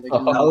 Let's That go.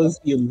 was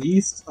the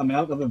least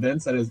amount of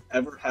events that has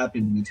ever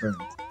happened in the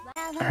tournament.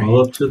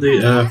 roll up to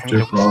the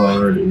after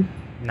party.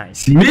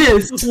 Nice.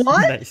 Missed!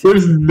 What? Nice.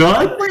 There's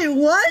none? Wait,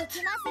 what?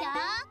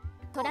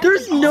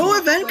 There's no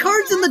event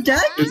cards in the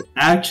deck? There's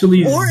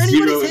actually Or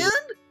zero. anybody's hand?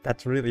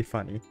 That's really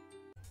funny.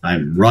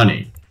 I'm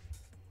running.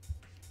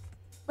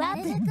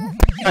 Content.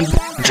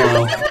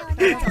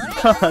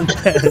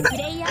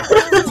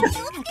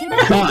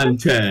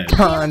 Content.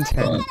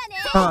 Content.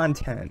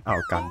 Content.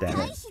 Oh god damn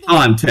it.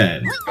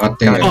 Content. God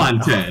damn it.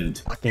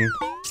 Content. Fucking.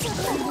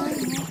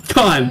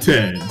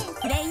 Content.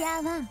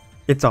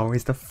 It's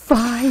always the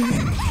fire.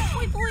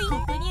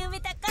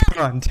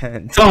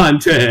 Content.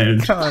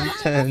 Content.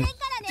 Content.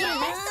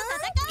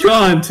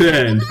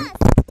 Content.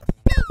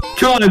 Content.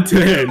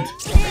 Content.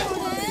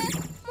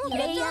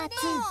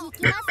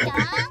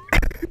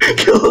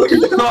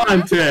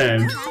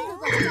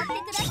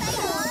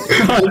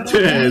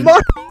 Content.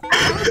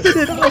 Get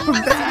it off of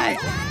that.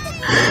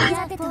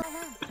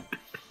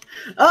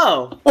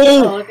 Oh!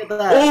 Oh! Look at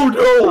that. Oh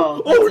no!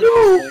 Oh, Oh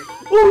no!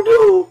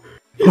 Oh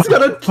no! He's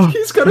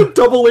got a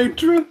double A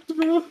drift,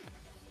 bro.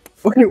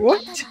 Wait,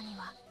 what?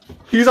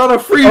 He's on a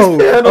freeze Oh,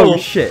 panel. oh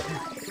shit.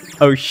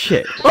 Oh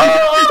shit.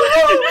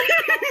 Oh!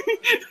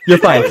 You're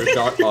fine.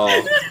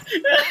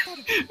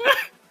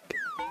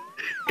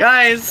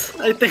 Guys,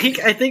 I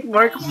think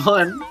Mark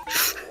won.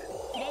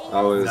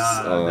 I was.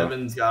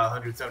 Devin's got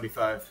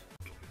 175.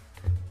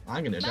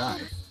 I'm gonna die.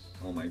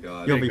 Oh my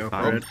god. You'll be Go for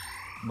fine. it.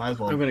 Might as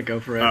well. I'm gonna go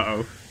for it.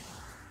 Uh-oh.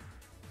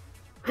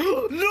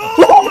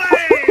 No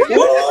way!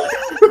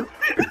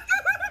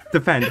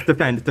 Defend,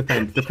 defend,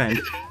 defend,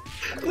 defend.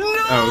 No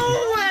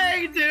Oh.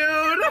 way,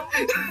 dude!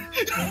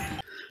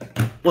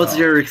 What's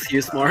your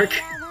excuse, Mark?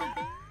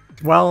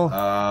 Well,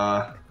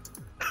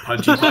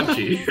 Punchy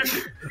punchy.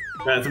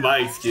 That's my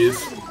excuse.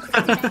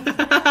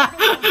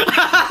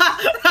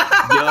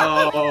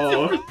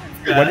 Yo!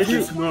 What did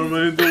you- Norma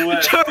in the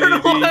West, Turn baby.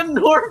 on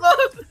Norma!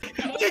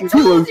 I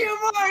told you,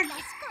 Mark!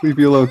 Leave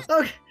me alone.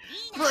 Okay.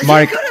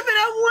 Mark. He could have been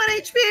at 1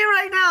 HP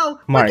right now!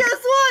 Mark. But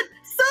guess what?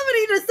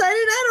 Somebody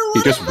decided I don't He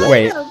want just to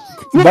wait. him.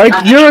 Mark,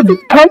 you're a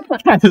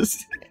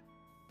dumbass.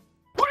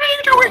 What are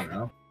you doing?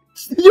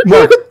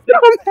 You're a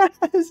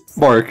dumbass.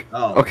 Mark.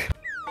 Oh. Okay.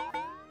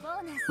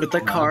 With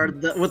the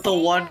card, with the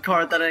one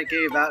card that I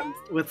gave out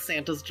with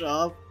Santa's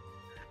job.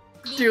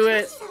 Do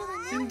it!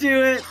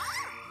 Do it!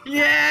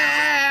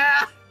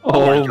 Yeah!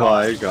 Oh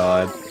my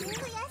god.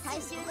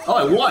 Oh,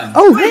 I won!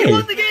 Oh, We hey.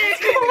 won the game!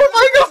 Oh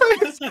my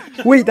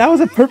god! Wait, that was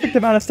a perfect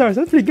amount of stars.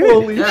 That's pretty good.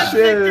 Holy Yeah.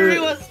 Victory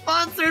shit! was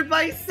sponsored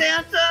by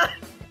Santa!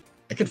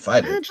 I could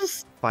fight Yeah, it.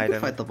 just Fight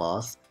him. fight the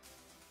boss.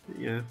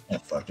 Yeah. Oh,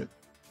 fuck it.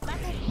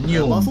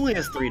 The boss only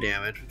has 3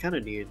 damage. We kind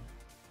of need.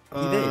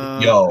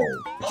 Yo,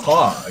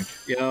 Pog.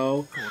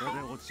 Yo.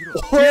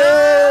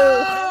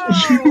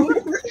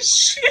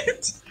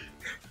 Shit.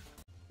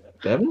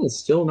 Devin is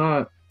still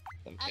not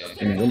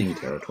in winning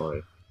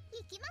territory.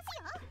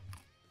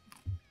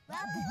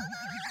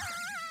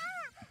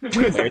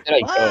 Where did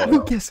I go?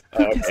 Lucas,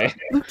 Lucas, Okay.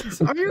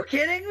 Lucas, Are you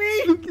kidding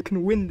me? you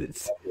can win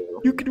this.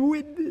 You can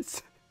win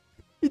this.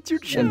 It's your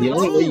chance. And the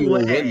only way you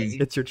will way. win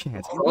It's your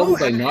chance. is probably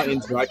by not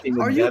interacting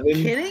with Are you Devin.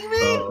 kidding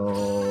me?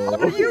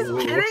 Are you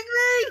kidding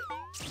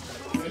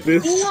me?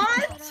 This,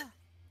 What?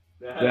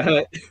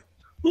 that,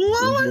 What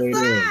was Wait, wait.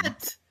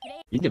 that?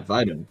 you can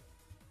fight him.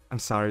 I'm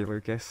sorry,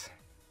 Lucas.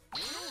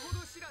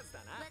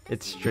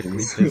 It's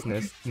strictly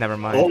business. Never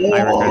mind. Oh.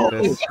 I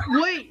regret this.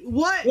 Wait,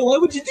 what? Well, why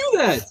would you do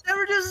that?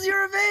 Never just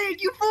your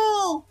evade, you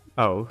fool!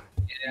 Oh.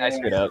 I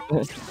screwed up.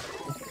 You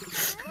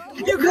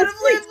could have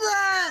lived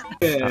that!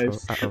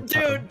 Yes.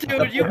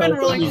 Dude, you've been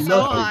rolling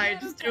so high.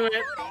 Just do it.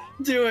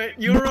 Do it.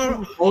 You're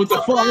a Oh, it's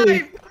a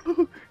five!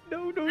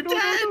 No, no, You're no,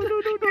 dead! no, no, no,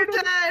 no, You're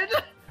no. dead!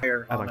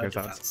 I like those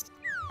odds.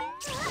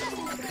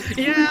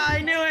 Yeah,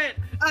 I knew it!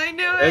 I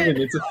knew Devin,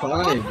 it! it's a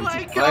five. Oh It's my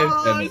a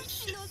five, Devin.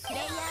 gosh!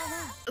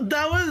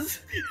 That was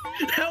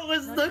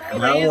the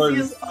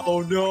craziest. Oh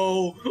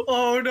no!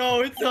 Oh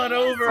no! It's not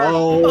over!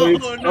 Oh,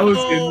 it's no.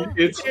 frozen.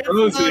 It's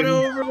frozen. Not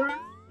over.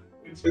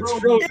 It's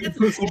frozen.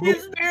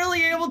 It's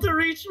barely able to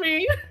reach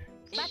me.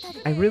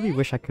 I really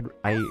wish I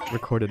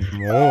recorded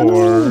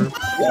more.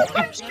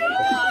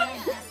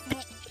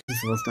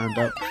 Let's stand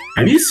up.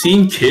 Have you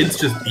seen kids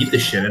just beat the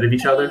shit out of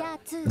each other?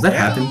 Does that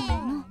happen?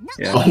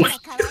 Yeah. Oh my.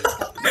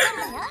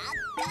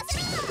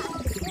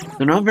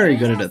 They're not very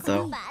good at it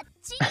though.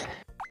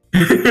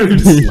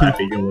 Just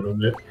laughing a little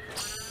bit.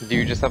 Do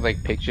you just have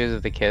like pictures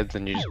of the kids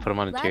and you just put them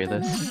on a tier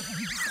list?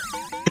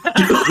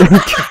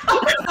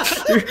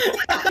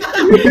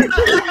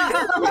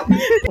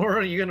 Or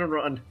are you gonna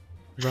run?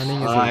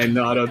 Running is I'm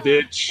not a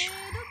bitch.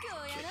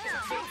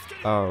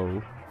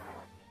 Oh.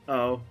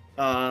 Oh,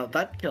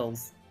 that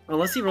kills.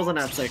 Unless he rolls an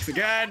at 6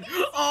 again.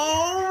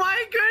 Oh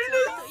my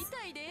goodness!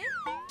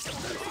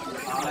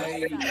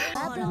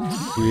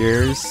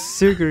 Here's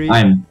Suguri.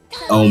 I'm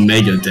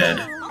Omega dead.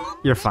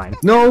 You're fine.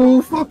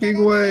 No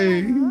fucking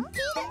way!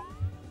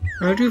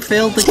 How'd you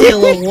fail to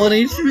kill a 1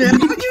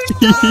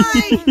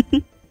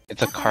 HP?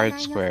 It's a card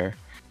square.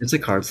 It's a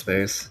card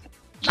space.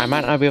 I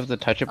might not be able to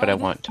touch it, but I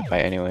want to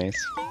fight anyways.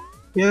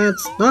 Yeah,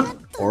 it's not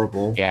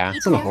horrible. Yeah.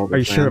 It's not a horrible Are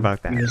you plan. sure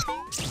about that?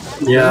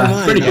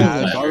 Yeah, pretty good.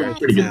 Yeah, plan.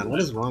 Pretty good. man.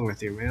 What is wrong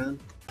with you, man?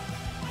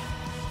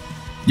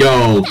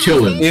 Yo,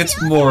 kill him. It's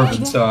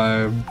Morbin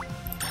time.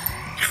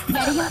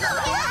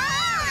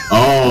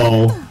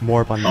 Oh.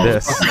 More on Oh,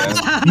 this.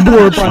 fuck, man.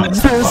 More on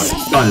this.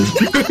 Fun.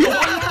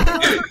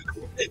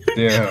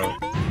 Yeah.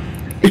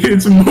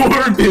 It's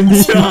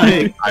Morbin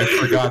time. I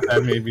forgot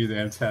that may be the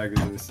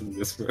antagonist in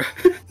this one.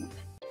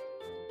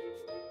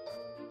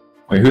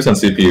 Wait, who's on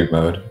CPU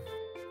mode?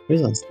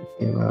 Who's on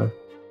speaking mode?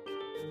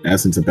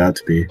 Essence about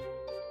to be.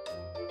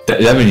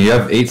 Devin, you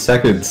have 8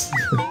 seconds.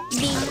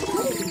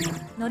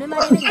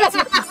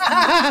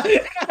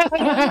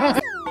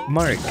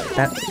 Mark,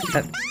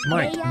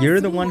 Mark,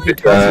 you're the one who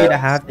tells me to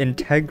have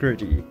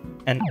integrity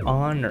and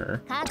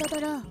honor.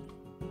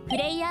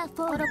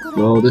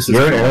 Well, this is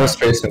You're an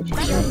aerospace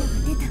engineer.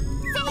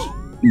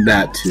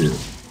 that too.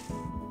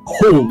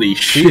 Holy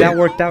See, shit. that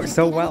worked out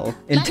so well.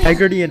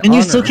 Integrity and And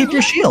honor. you still keep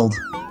your shield.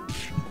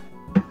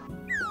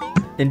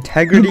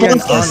 Integrity You and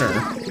both this.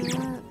 honor.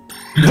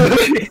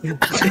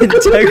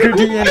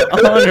 Integrity and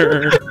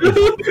honor.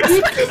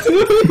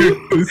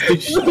 Who's the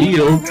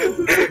shield?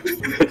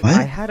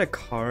 I had a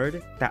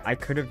card that I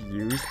could have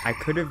used. I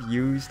could have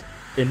used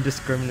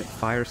indiscriminate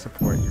fire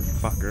support, you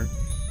fucker.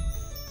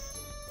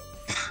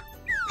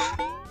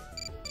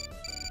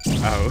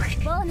 Oh.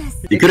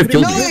 You could have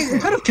killed No, me. they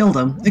could have killed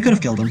him. They could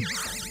have killed him.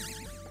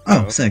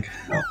 Oh, sick.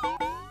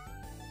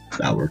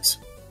 That works.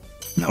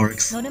 That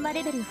works.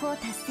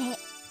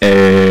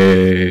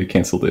 Hey,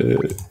 cancelled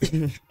it.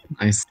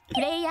 Nice.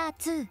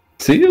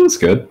 See, it was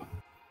good.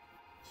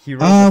 He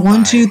rolled a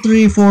 1, 2, 5.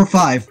 3, 4,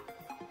 5.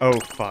 Oh,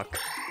 fuck.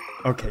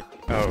 Okay.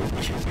 Oh.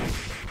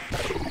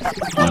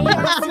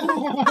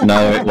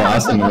 No, it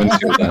last and win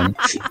 2 then.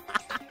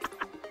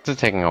 This is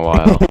taking a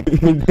while.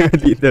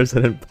 There's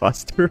an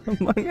imposter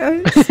among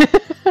us.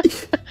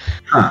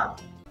 Huh.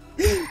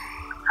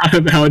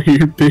 I'm out here,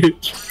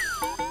 bitch.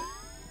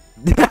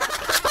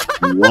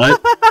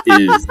 What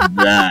is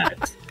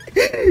that?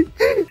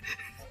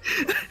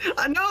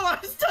 I know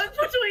I'm stuck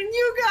between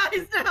you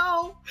guys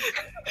now.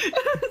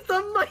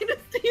 The minus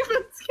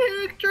Steven's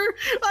character.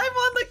 I'm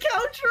on the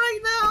couch right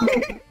now.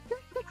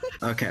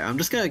 Okay, I'm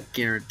just gonna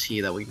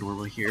guarantee that we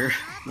normally hear.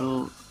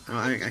 Oh,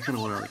 I kind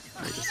of want to like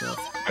hide this up.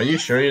 Are you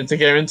sure it's a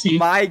guarantee?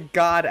 My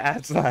god,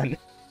 Atsan.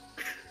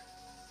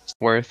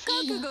 Worth.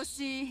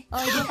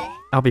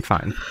 I'll be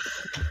fine.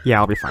 Yeah,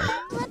 I'll be fine.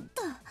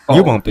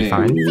 You won't be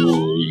fine.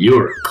 Ooh,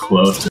 you're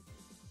close.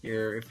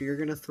 Here, if you're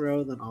gonna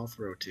throw, then I'll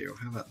throw too.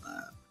 How about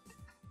that?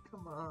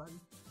 Come on.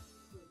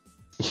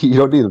 You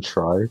don't need to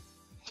try.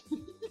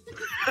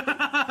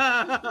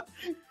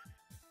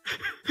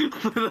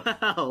 What the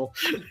hell?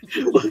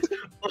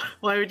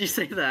 Why would you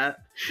say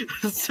that?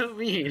 That's so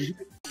mean.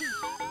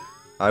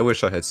 I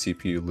wish I had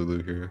CPU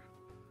Lulu here.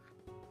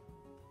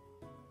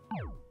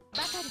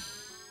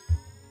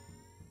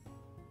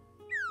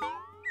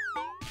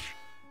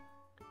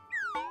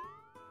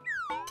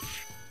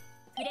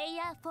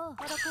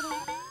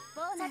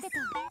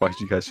 Why'd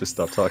you guys just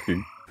stop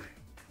talking?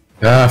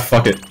 Ah,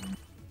 fuck it.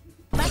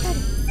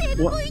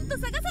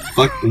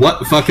 Fuck,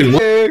 what? Fucking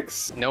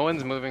what? No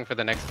one's moving for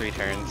the next 3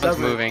 turns. No one's Because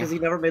moving. he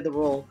never made the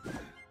roll.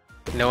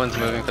 No one's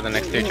moving for the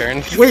next 3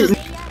 turns. Wait.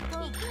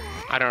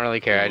 I don't really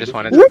care. I just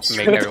wanted to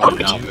make everyone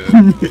not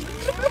move.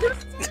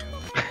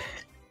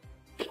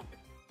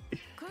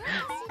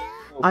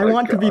 I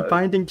want to be God.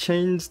 binding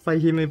chains by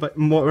him but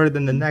more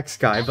than the next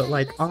guy, but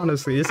like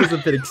honestly, this is a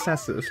bit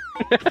excessive.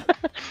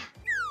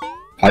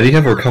 How do you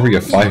have a recovery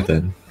of 5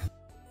 then?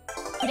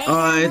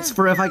 It's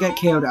for if I get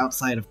KO'd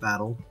outside of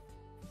battle.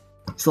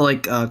 So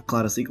like,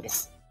 Cloud of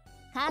Seagulls.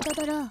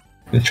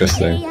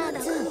 Interesting.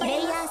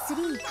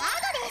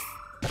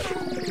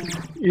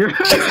 You're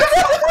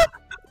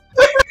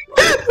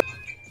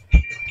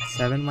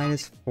 7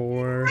 minus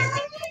 4.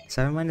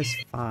 7 minus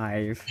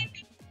 5.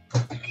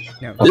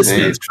 No. This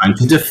Okay. man's trying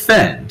to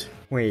defend.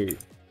 Wait.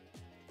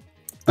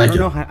 I don't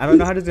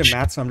know how to do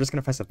math, so I'm just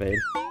gonna press a fade.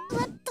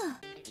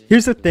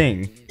 Here's the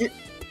thing.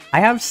 I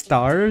have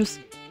stars,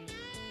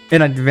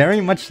 and I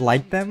very much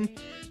like them.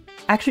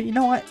 Actually, you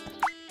know what?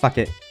 Fuck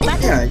it.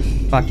 Yeah,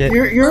 Fuck it.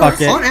 you're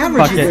Fuck it. on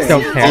average. Fuck it.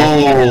 Don't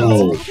care.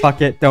 Oh,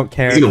 Fuck it. Don't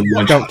care. You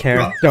don't Don't want-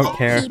 care. Don't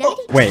care.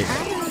 Wait.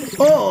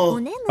 Oh,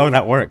 Oh,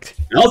 that worked.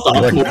 that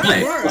was a cool that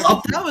play.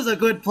 worked. That was a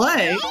good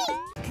play.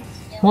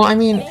 Well, I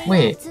mean,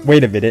 wait.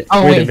 Wait a minute.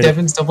 Oh, wait a wait, minute.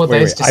 Devin's double Wait,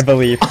 dice wait, I just.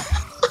 believe.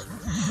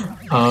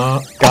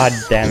 God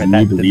damn it. What That do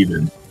you believe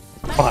in?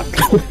 fuck.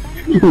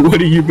 What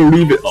do you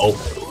believe in? Oh,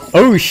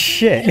 Oh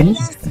shit.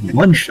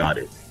 one-shot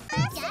it.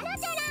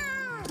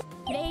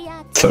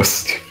 So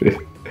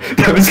stupid.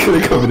 Devin's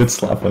gonna come in and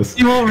slap us.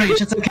 He won't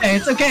reach. It's okay.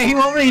 It's okay. He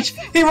won't reach.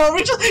 He won't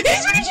reach.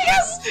 He's reaching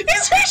us.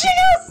 He's reaching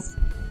us.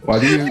 Why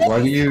do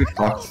you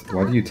talk?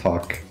 Why do you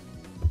talk?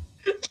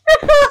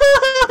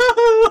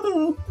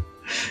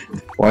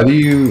 Why do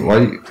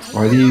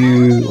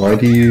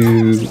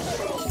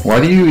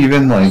you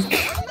even like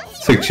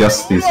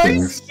suggest these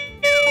things?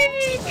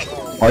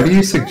 Why do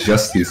you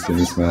suggest these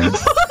things, man?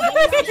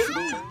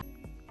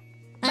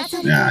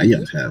 Nah,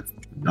 you have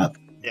nothing.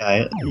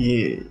 Yeah,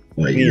 you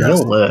Like, you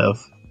don't live.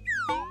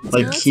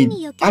 Like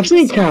he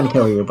actually can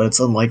kill you, but it's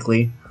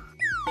unlikely.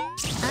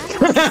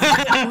 That's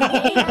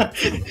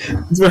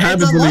what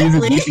happens when you use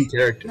a decent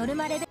character.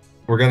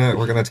 We're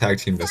gonna tag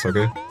team this,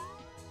 okay?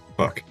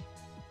 Fuck.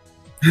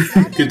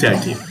 Good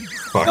tag team.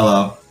 Fuck.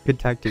 Hello. Good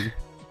tag team.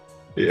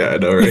 Yeah, I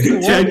know, right?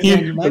 Tag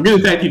team. I'm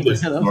gonna tag team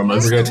this. Norma.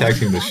 We're gonna tag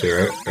team this shit,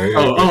 right? Right?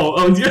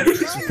 Oh, yeah.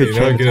 Good You know,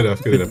 chain good attack.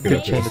 enough, good enough,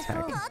 good chain enough.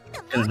 attack.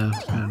 I don't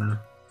know.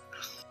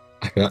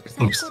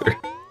 I'm sorry.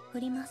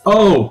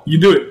 Oh, you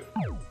do it.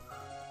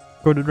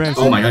 Gordon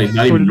Ramsay. Oh my god, he's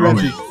not even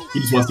Gordon Norman. He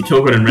just wants to kill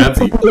Gordon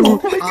Ramsay.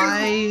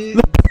 I.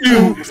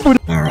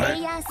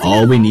 Alright.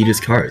 All we need is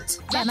cards.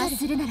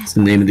 That's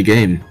the name of the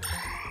game.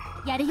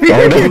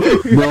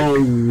 No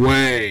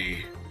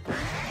way.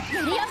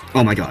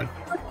 Oh my god.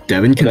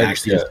 Devin can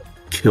actually just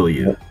kill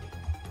you.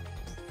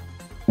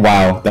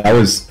 Wow, that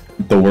was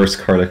the worst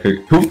card I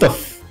could. What the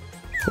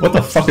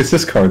fuck is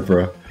this card,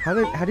 bro? How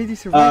did he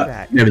survive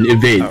that? Devin,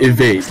 evade.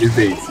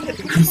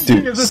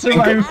 Dude,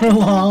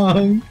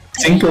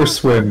 sink or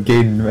swim,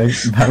 gain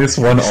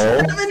 -1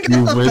 all. Devin You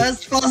got the win.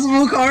 best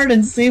possible card,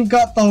 and Steve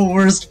got the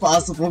worst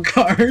possible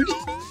card.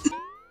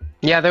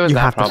 Yeah, there was You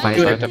that have to problem. fight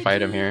You him. have to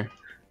fight him here.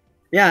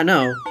 Yeah,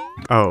 no.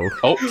 Oh.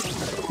 Oh,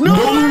 No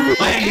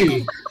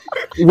way!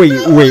 Wait. Wait,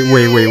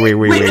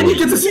 and he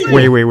gets a sequel!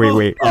 Wait.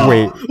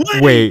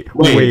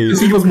 Wait, the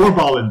sequel's more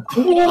ballin'.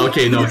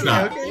 Okay, no, it's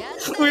not.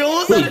 We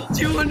almost had a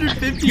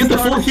 250 You get the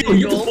full heal,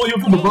 you get the full heal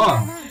from the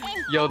bomb.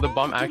 yo, the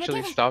bomb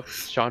actually stopped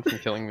Sean from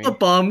killing me. a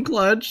bomb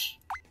clutch.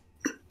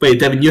 Wait,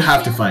 Devin, you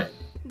have to fight.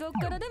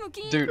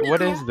 Dude,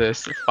 what is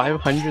this?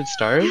 500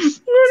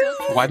 stars?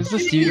 Why does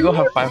this Eagle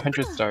have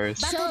 500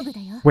 stars?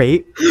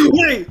 Wait.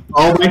 Wait.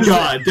 Oh my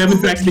god,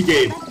 Devin's back in the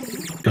game.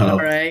 All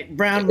right,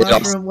 brown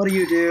mushroom. What do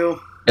you do?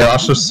 It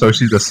also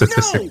shows you the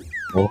statistic.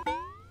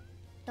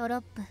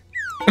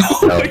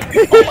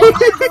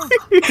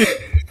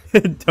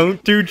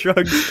 Don't do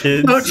drugs,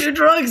 kids. Don't do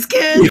drugs,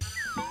 kid.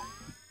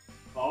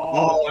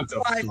 Oh, what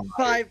the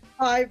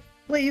Five,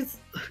 please.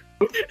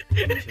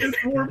 It's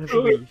more Do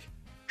food.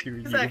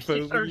 you It's actually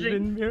believe charging.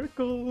 in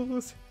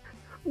miracles?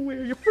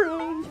 Where you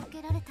from? No.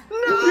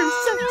 You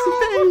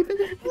sexy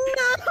baby.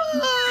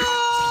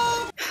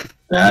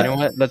 You know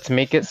what? Let's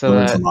make it so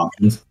that...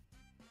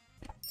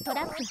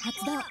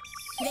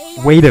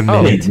 Wait a Oh.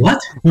 minute. Wait, what?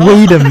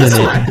 Wait a That's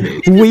minute.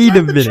 activate. Wait a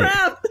The minute.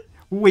 trap.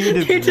 Wait a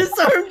He minute.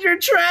 disarmed your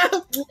trap.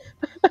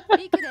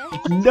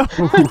 No.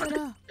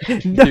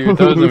 Dude, that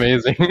was No.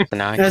 amazing.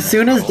 Nah, As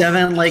soon as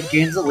Devin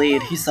gains a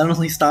lead, he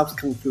suddenly stops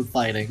kung fu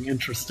fighting.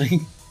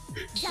 Interesting.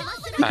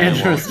 I won't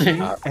Interesting.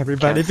 stop.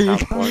 Everybody be Can't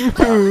stop kung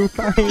fu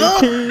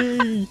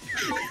fighting.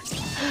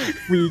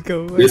 We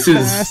go This as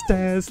is fast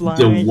as The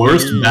lightning.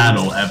 worst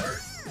battle ever.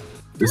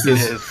 This It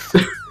is. is.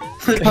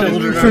 Kung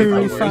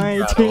Literally. fu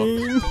fighting.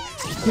 Kung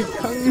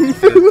It is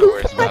fu. the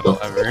worst battle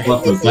ever.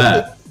 What was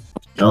that?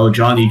 Go,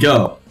 Johnny,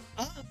 go.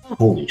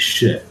 Holy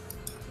shit.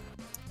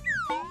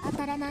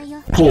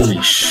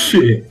 Holy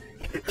shit.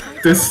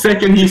 The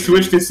second he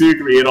switched to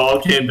Sugri, it all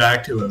came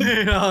back to him.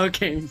 It all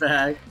came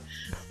back.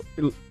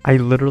 I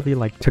literally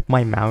took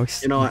my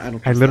mouse. You know what? I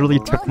don't. I literally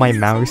took my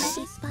mouse,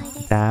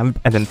 stabbed,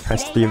 and then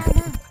pressed the.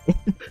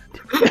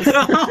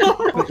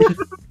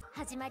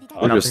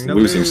 I'm just Nothing to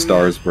losing lose.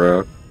 stars,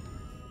 bro.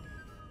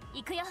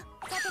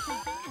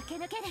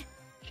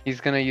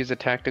 He's gonna use a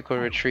tactical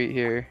retreat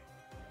here.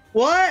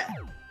 What?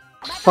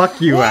 Fuck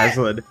you, What?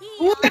 Aslan.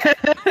 What did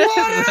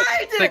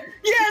I do? Like-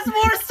 Yes,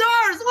 more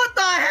stars. What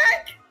the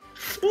heck?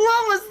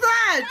 What was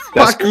that?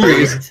 That's Fuck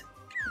crazy.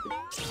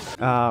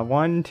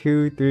 1,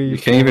 2, 3. You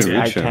can't even 4.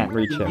 reach I him. can't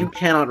reach You him.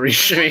 cannot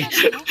reach me.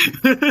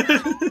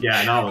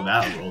 Yeah, not with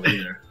that roll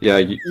either. Yeah,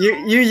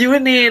 You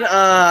would need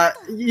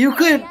you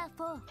could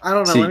I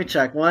don't know. See, Let me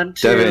check. 1,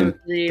 2, Devin,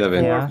 3,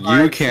 Devin, 4, Yeah.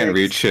 5, you can't 6,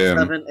 reach him.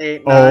 7,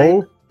 8,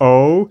 9.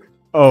 Oh,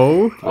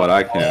 Oh. What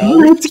I can.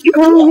 Let's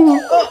go!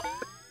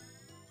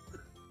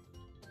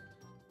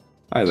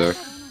 Hi there.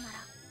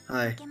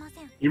 Hi.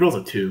 He rolls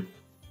a 2.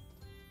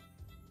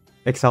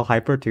 Excel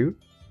Hyper 2?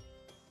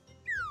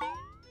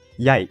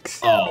 Yikes.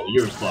 Oh,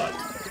 you're fucked.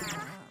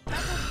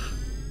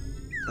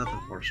 That's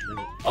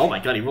unfortunate. Oh my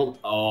god, he rolled.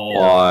 Oh.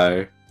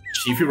 Why?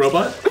 Chiefy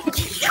Robot?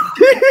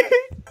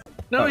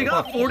 No, he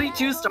got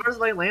 42 stars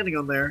by landing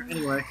on there.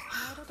 Anyway.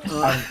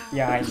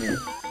 Yeah, I knew.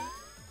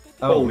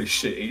 Holy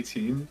shit,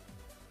 18?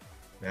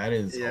 That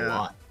is a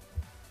lot.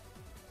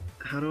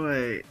 How do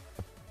I...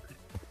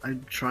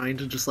 I'm trying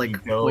to just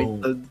like go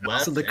point the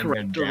mouse left in the and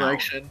correct then down.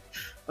 direction.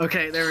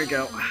 Okay, there we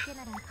go.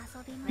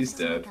 He's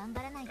dead.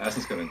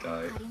 Aslan's gonna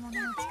die.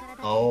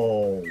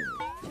 Oh.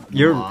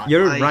 You're I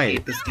right.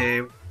 hate this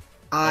game.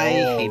 I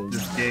hate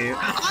this game.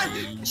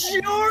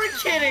 You're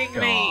kidding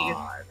me!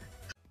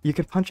 You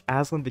could punch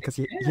Aslan because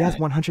he has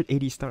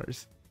 180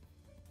 stars.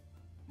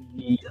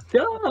 He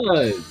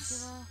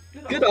does.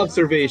 Good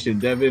observation,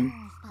 Devin.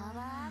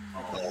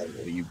 Oh,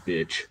 you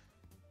bitch.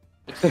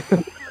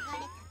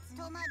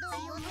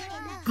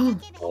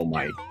 Oh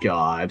my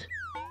god.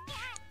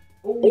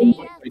 Oh,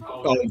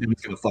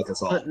 Devin's gonna fuck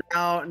us all.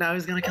 But now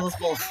he's gonna kill us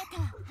both.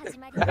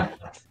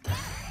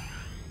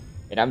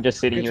 And I'm just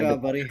sitting Good here.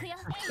 job, buddy.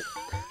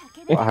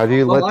 How do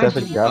you Well, let I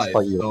Devin have gaslight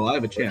five, you? So I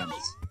have a chance.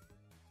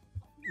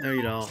 No,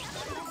 you don't.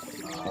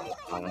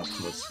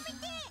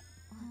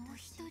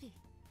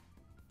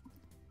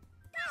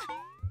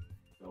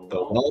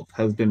 The wealth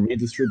has been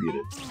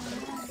redistributed.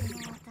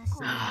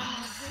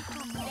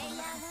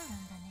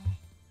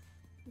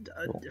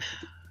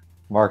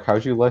 Mark,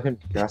 how'd you let him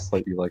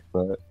gaslight you like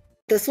that?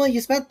 This one,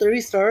 you spent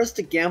 30 stars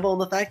to gamble on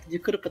the fact that you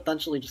could have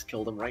potentially just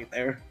killed him right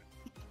there.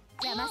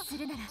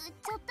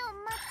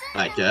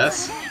 I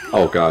guess.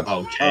 Oh god.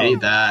 Okay,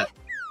 that.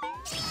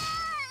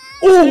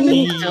 Oh,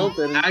 He still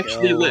didn't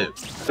actually kill.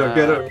 lived. Don't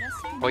get him.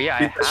 Well, yeah, I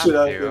Beat the have shit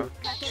out to. of him.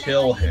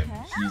 Kill him.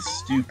 He's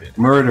stupid.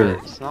 Murder.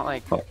 It's not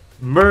like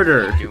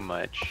Murder! too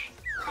much.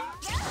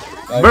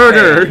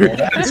 Murder! Okay, well,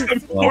 that's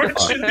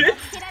unfortunate.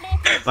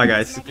 Bye,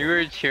 guys. You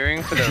were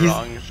cheering for the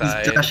wrong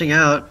side. He's dashing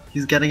out.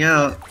 He's getting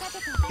out.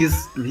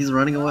 He's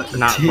running away.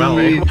 Not He- well.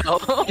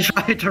 He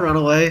tried to run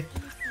away.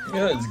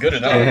 Yeah, it's good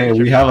enough. Hey, Should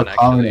we be have a on,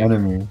 common actually.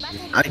 enemy.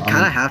 I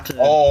kind of have to.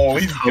 Oh,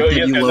 he's hope good. that He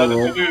you has low nothing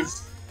roll. to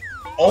lose.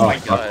 Oh my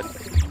god.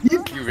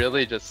 God. You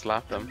really just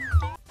slapped him.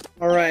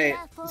 All right.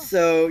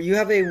 So you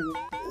have a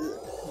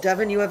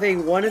Devin. You have a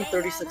 1 in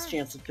 36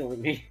 chance of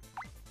killing me.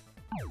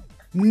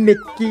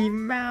 Mickey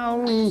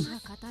Mouse!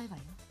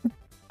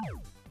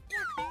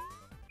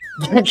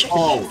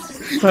 Oh.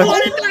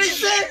 1 in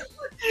 36.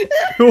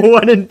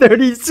 1 in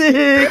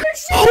 36!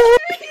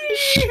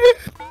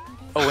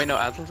 Oh wait, no,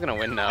 Aslan's gonna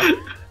win now.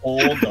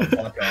 Hold the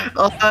fuck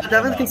up.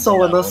 Devin can still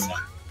win this.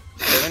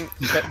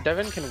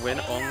 Devin can win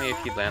only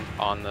if he lands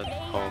on the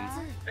home.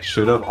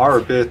 Should have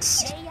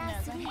arbits.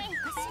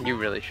 You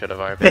really should have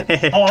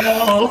arbit.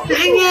 Oh. Dang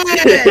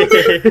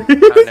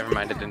it! Oh, never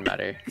mind, it didn't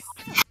matter.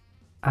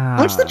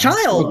 Punch the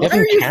child. Why Devin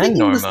are you can,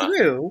 thinking this Norma.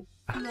 through?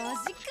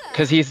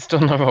 Because he's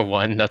still number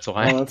 1, that's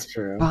why. Oh, that's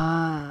true.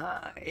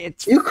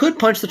 It's You could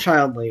punch the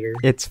child later.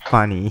 it's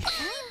funny.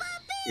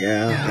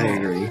 Yeah, I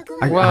agree.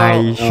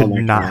 I should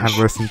my not gosh. have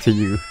listened to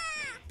you.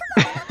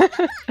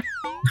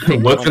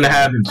 What's gonna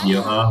happen to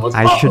you, huh? What's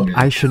I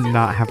should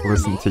not have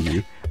listened to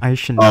you. I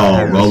should not Oh,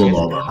 have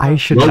rollerball. I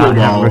should not have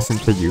Rollerball.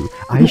 listened to you.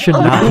 I should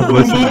not have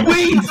listened to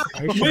you.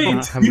 I should Wait!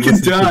 not have You can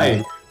listened to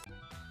die!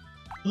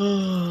 you.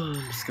 I'm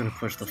just gonna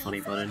push the funny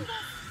button.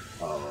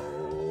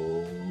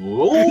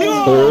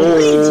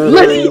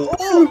 Letty!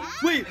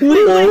 Wait!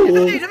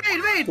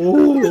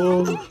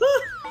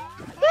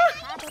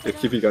 If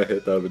Kippy got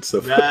hit, that would be so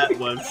That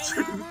was...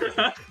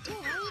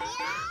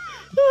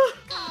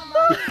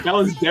 that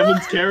was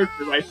Devin's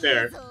character right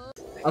there.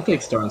 I'll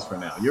take stars for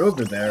now. You're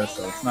over there,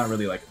 so it's not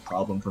really like a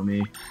problem for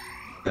me.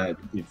 That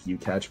if you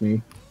catch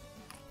me.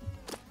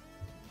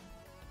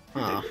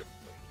 Huh.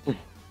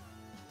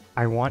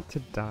 I want to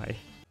die.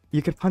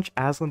 You could punch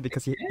Aslan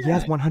because he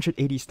has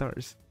 180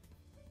 stars.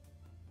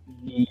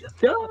 He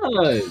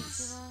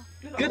does.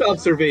 Good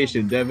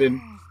observation,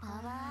 Devin.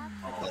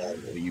 Oh,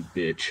 you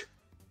bitch.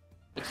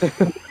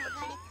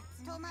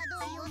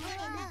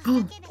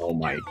 Oh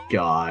my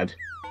god.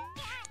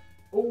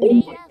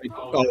 Oh,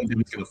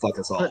 Devin's gonna fuck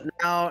us all.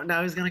 But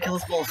now he's gonna kill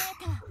us both.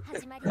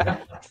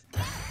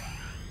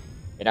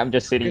 And I'm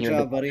just sitting Good here.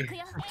 job, buddy.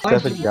 I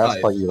have Devin five,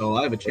 gaslight you. so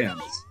I have a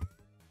chance.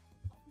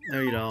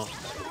 No, you don't.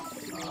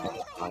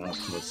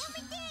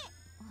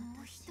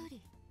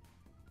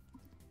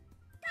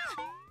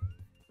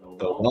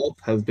 The wealth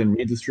has been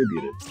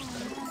redistributed.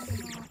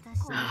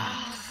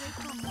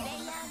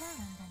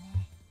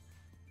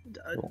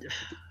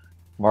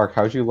 Mark,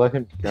 how'd you let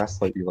him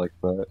gaslight you like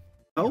that?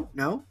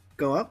 No,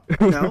 go up.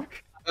 No.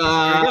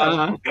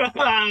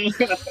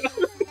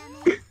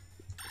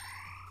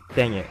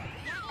 Dang it.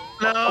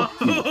 No!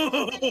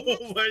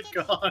 Oh my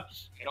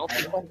gosh.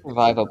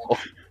 Survivable.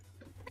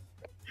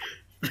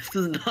 This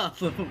is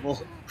not livable.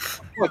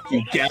 Fuck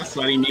you,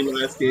 gaslighting me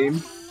last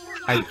game.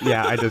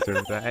 I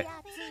deserve that.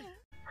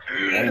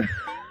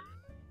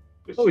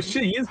 Oh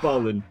shit, he is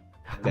balling.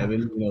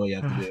 Devin, you know what you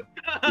have to do.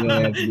 You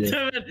know what you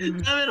have to do.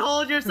 Devin,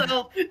 hold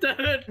yourself.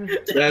 Devin,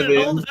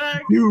 Devin, hold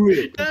back. do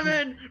it.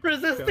 Devin,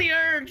 resist the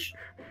urge.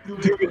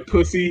 Do it,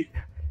 pussy.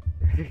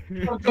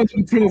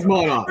 Turn his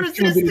mod off.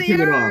 Resist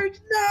the urge.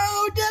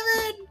 No,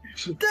 Devin.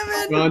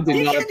 Devin. John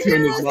did not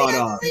turn his mod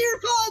off.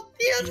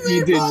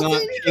 He did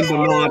not turn the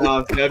mod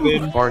off,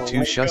 Devin. Far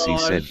too shussy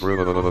said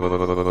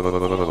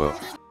bro.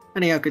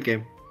 Anyhow, good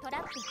game.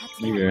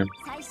 Okay.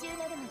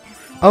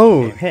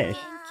 Oh, hey.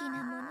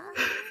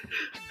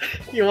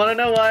 You wanna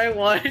know why I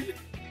won?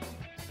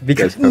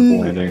 Because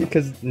Nathan.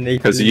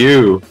 Because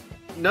you.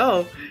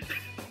 No.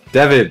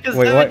 Devin. Because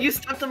Wait, Devin, what? you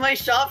stepped in my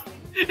shop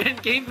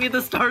and gave me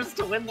the stars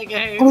to win the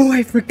game. Oh,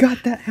 I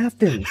forgot that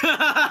happened.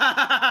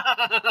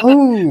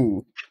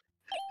 Oh.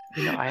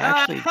 You know, I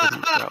actually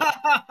didn't throw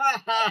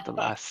the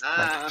last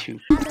like 2.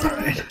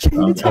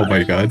 Oh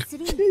my god.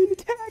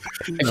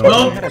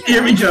 Oh,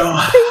 here we go.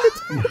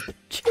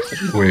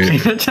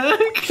 Wait.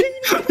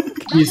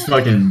 These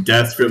fucking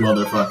desperate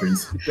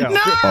motherfuckers. No!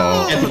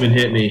 Oh. Can't even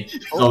hit me.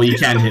 Oh, you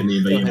can hit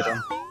me, but you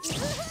know.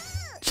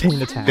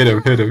 Chain attack. Hit him.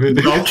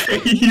 Okay,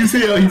 he's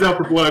out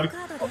for blood.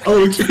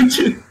 Oh,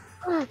 attention.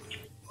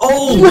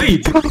 Oh,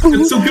 wait. That's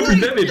so good for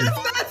Devin. That's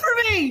bad for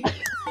me!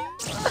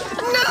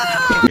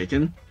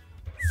 Chicken?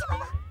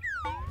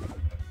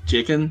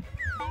 Chicken?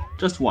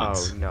 Just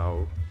once. Oh,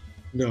 no.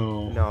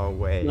 No. No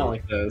way. Not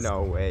like this.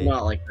 No way.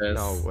 Not like this.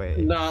 No way.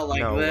 Not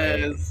like No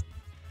way. this.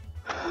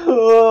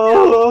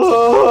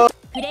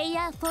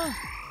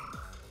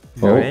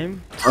 Your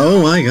name?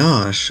 Oh my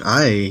gosh,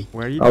 Where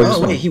are you Oh,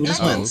 going? wait, he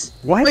just wins.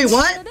 What? Wait,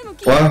 what?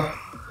 What?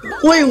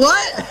 Wait,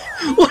 what?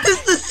 What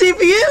is the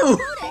CPU?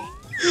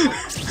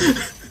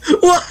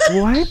 What?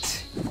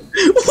 What?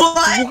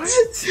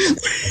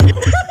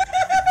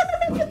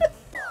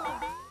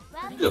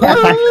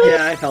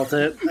 Yeah, I felt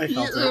it. I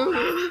felt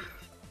it.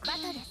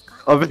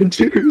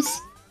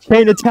 Avengers.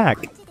 Chain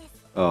attack.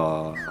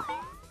 Oh.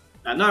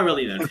 Not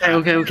really then.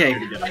 Okay.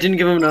 I didn't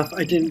give him enough.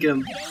 I didn't give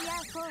him.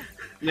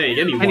 Yeah, you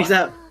get me And he's one.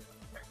 out.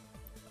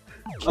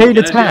 Chain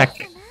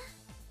attack.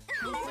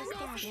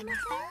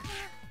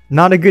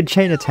 Not a good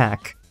chain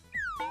attack.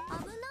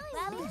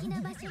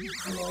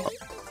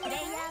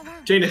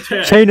 Chain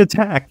attack. Chain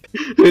attack.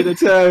 Chain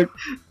attack.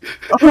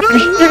 Oh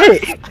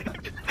shit!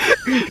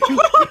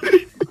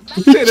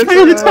 Chain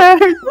Chain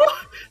attack.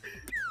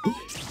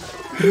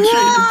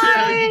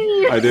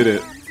 I did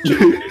it.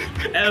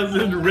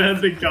 Evan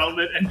read the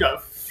comment and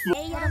got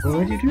Why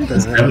would you do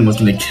that? Evan was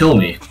gonna kill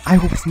me. I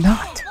was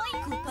not.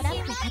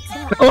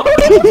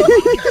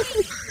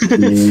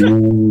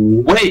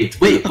 Wait.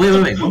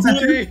 What's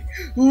that?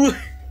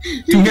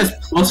 He has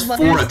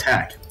 +4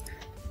 attack.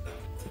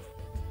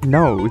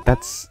 No,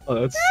 that's. Oh,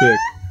 that's sick.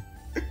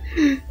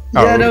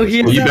 Yeah, no,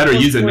 he. Well, you better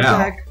use it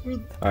now.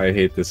 I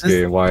hate this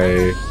game.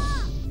 Why?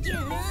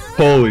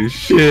 Holy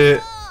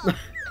shit.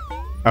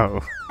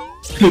 Oh.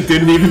 It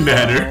didn't even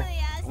matter.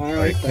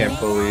 I can't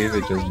believe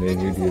it just made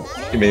me do.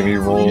 It made me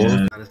roll.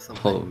 Yeah.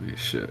 Holy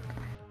shit.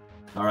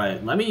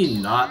 Alright, let me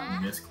not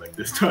misclick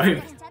this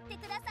time.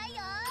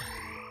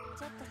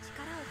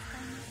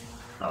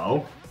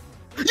 Oh?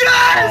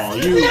 Yes! Oh,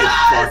 you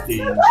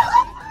fucking.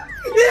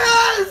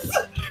 Yes!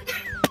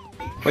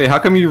 Wait, how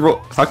come you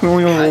roll? How come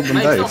we only rolled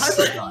one dice?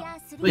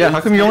 Yeah, how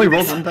come you only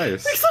rolled one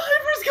dice?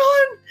 Hyper's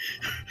gone!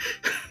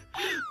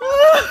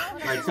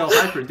 Like, so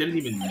Hyper didn't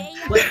even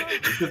click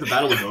because the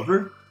battle was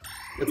over?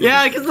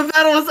 Yeah, because the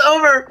battle was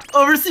over!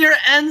 Overseer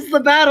ends the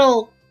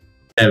battle!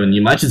 Evan,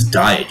 you might just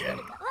die again.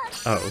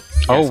 Oh.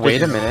 Oh,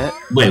 wait a minute.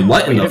 Wait,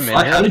 what in Wait the a fuck?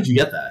 minute. How did you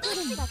get that?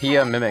 He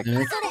mimicked.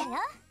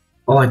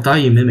 Oh, I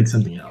thought you mimicked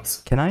something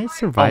else. Can I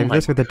survive my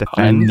this with a God,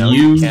 defend? no,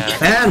 you you can't.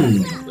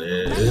 can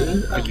live.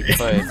 You could.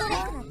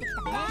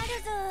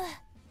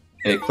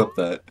 Hey, clip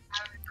that.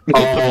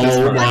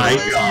 Oh my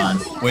god.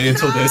 Wait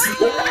until this.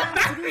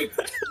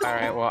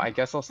 Alright, well, I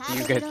guess I'll see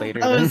you guys later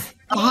That then. was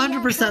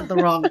 100% the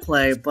wrong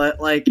play, but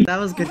like, that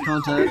was good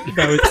content.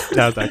 That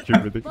was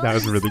actually really. That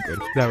was really good.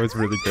 That was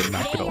really good.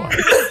 Not gonna lie.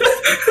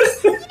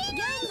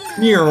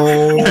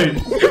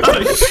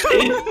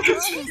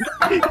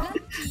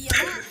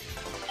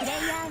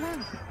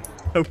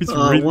 That was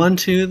really. 1,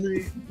 2,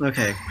 3.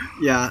 Okay.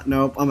 Yeah,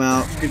 nope, I'm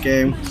out. Good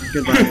game.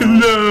 Goodbye.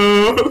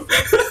 No!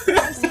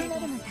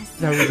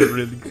 That was a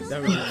really good.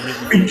 That was a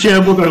really. We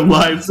gambled our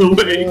lives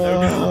away.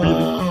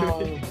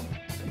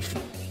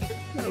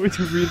 That was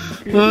really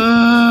good.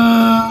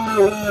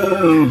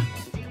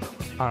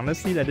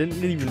 Honestly, that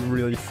didn't even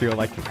really feel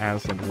like an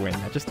Aslan win.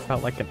 That just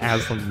felt like an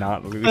Aslan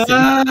not losing.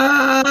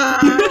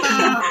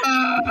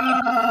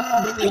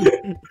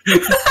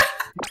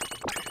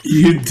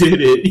 You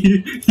did it.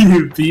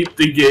 You beat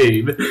the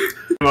game. You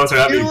know what?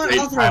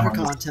 I'll throw for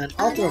content.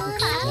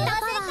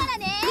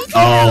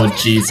 Oh,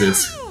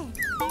 Jesus.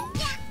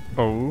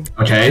 Oh.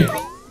 Okay.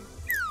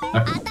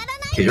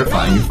 Okay, you're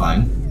fine. You're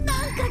fine.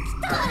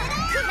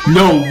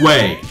 No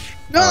way.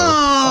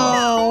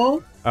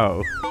 No!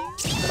 Oh.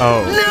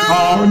 Oh.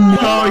 Oh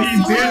no, he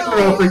did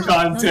throw for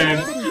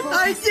content.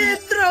 I did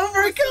throw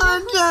for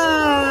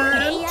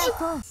content!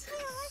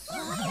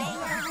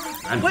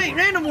 Wait,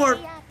 random warp!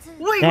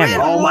 Wait, Damn it.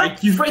 random Oh warp! my,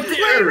 he's right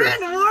there! Wait,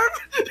 random warp!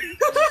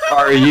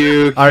 Are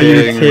you Are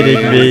you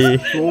kidding me?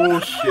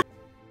 Bullshit.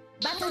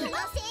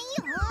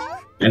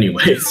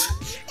 Anyways,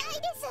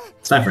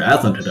 it's time for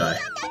Aslan to die.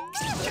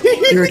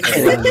 You're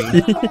kidding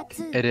me.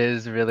 It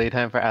is really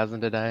time for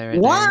Aslan to die right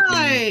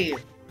Why?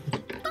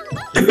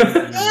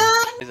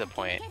 now. Is a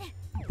point.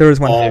 There was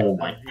one. Oh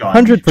my god.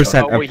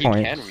 100% Oh a wait, he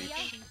point. can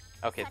reach.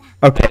 Okay.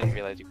 I Okay. didn't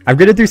realize you. I'm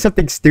gonna do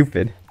something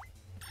stupid.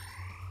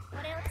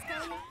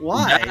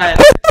 Why?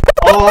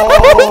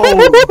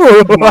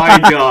 Oh my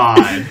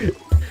god.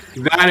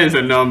 That is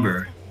a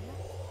number.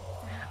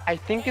 I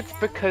think it's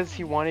because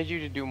he wanted you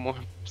to do more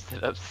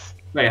sit-ups.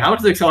 Wait, how much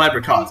does Excel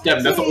Hyper cost?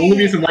 Devin, that's the only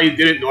reason why you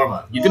did it,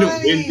 Norma. You didn't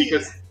win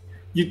because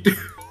you.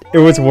 It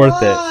was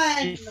worth it.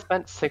 He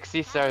spent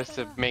 60 stars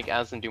to make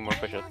Aslan do more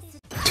push-ups.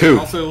 2.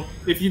 Also,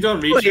 if you don't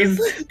reach him,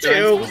 Please.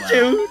 then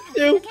Two.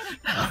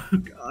 Oh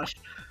gosh.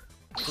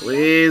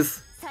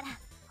 Please.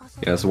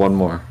 Yes, one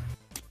more.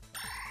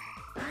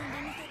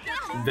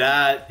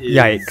 that is.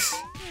 Yikes.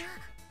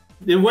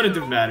 It wouldn't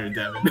have mattered,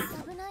 Devin.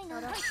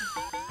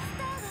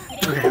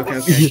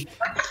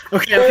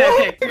 Okay. Yeah,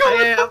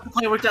 the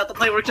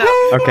play worked out.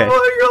 Okay.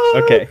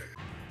 Okay.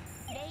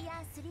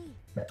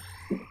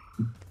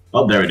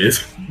 Oh, there it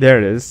is. There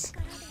it is.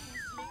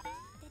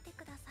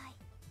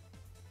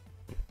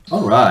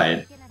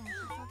 Alright.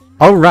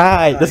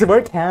 Alright, this is where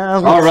it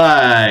counts.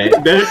 Alright.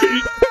 And then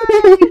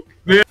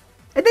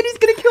he's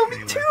gonna kill me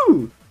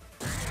too!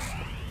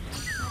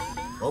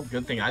 Well,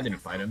 good thing I didn't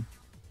fight him.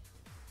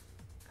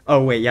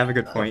 Oh wait, you have a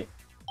good point.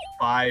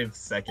 5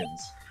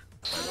 seconds,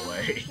 by the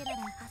way.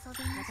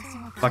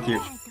 Fuck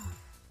you.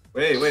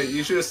 Wait,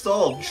 you should have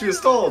stalled. You should have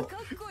stalled.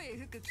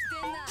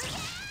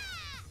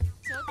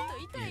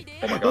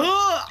 Oh my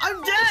god.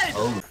 I'm dead!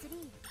 Oh.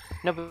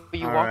 No, but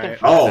you All walk in right.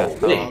 front Oh, of that,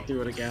 though. I'll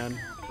do it again.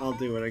 I'll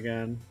do it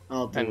again.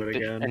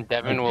 And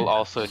Devin will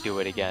also do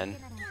it again.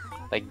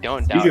 Like,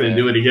 don't doubt He's gonna it.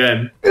 do it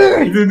again.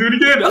 He's gonna do it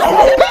again.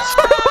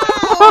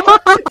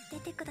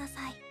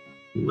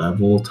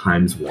 Level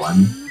times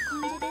 1.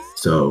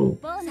 So.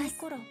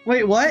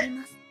 Wait, what?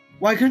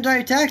 Why couldn't I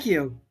attack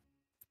you?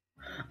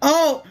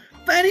 Oh!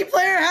 But any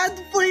player has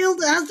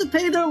to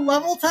pay their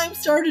level time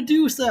star to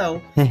do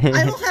so.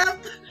 I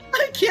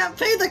can't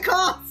pay the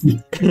cost.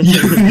 You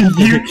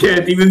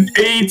can't even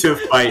pay to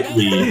fight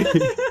me.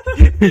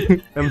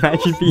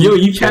 Imagine being Yo,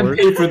 you can't bored.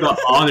 pay for the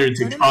honor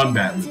to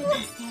combat with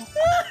me.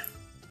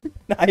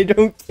 I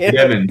don't care.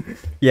 Devin.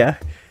 Yeah.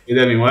 Hey,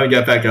 Devin, wanna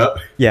get back up?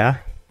 Yeah.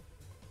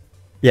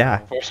 Yeah.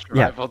 For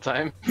survival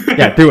time.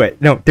 Yeah, do it.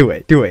 No, do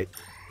it. Do it.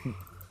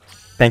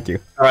 Thank you.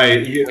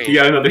 Alright, you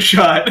got another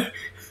shot.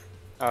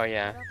 Oh,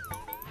 yeah.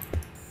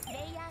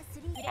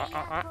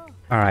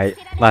 Alright,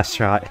 last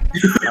shot.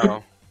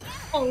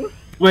 Oh.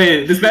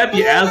 Wait, this might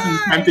be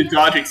Aslan's time to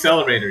dodge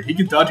Accelerator. He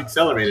can dodge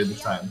Accelerator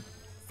this time.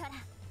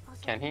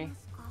 Can he?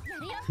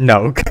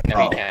 No.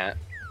 No, he can't.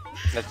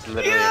 That's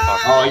literally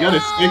impossible. Oh, he got a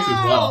 6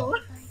 as well.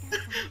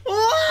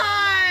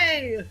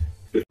 Why?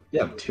 You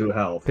have 2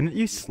 health. Didn't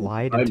you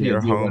slide I into did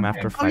your do home one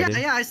after thing.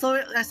 fighting? I saw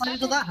it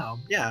into that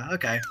home. Yeah,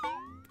 okay.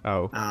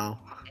 Oh. Oh.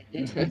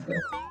 Do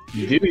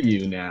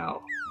you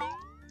now?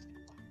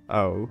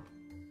 Oh.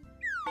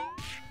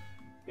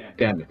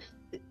 Damn it.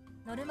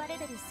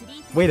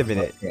 Wait a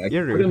minute. Okay, I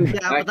You're put him rude.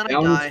 Yeah, but then I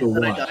down die. to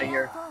Then I 1. die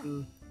here.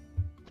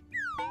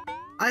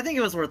 I think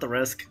it was worth the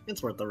risk.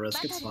 It's worth the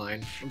risk. It's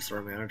fine. I'm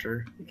store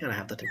manager. You kind of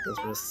have to take those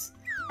risks.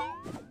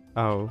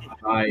 Oh.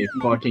 I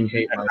fucking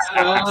hate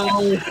myself.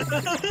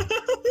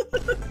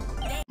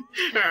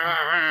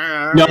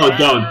 No,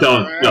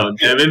 don't,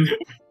 Devin.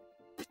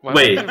 Why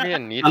Wait, would there be a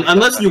need to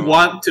unless kill you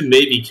someone? want to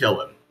maybe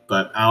kill him,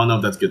 but I don't know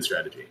if that's good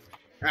strategy.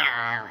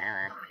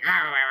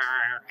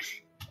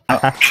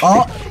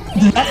 Oh,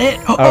 is that it?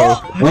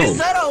 Oh. Is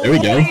that a There we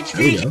 1 go. HP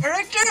There we go.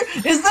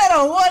 character? Is that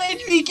a 1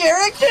 HP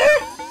character?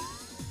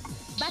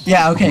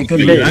 Yeah, okay,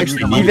 good. Evade. good.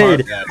 Actually,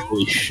 Evade.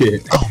 holy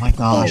shit. Oh my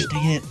gosh,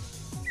 dang it.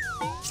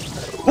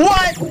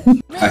 What?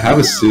 I have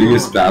a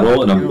serious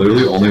battle, and I'm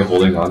literally only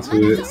holding on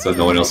to it so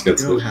no one else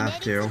gets You don't it. have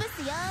to.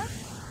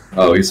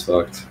 Oh, he's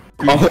fucked.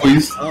 Oh,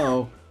 he's.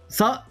 Oh.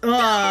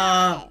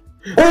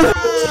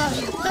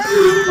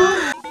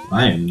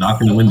 I am not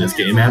gonna win this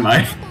game, am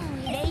I?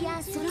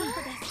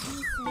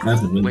 That's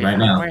the win Wait, right how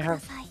now. do I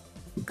have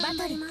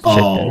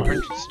Oh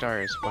 200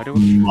 stars? Why do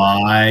we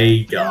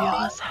my god.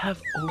 always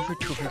have over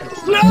 200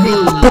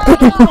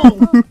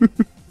 stars?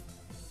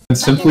 And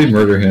simply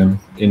murder him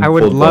in I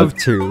would cold love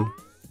blood. to.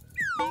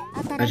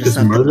 I Just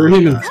have to- murder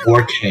him in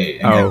 4K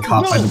and Oh. get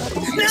caught by the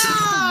police.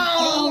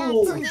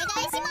 Oh,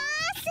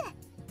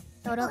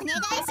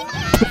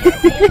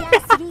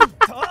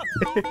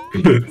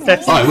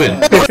 I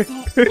win.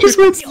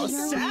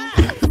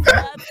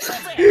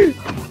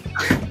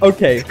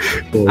 Okay.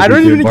 Oh, I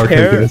don't you even did mark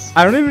care. this.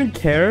 I don't even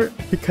care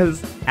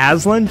because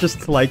Aslan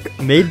just like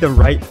made the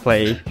right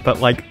play,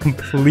 but like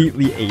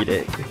completely ate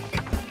it.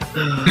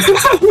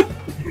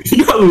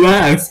 He got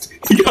last.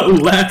 He got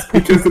last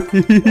because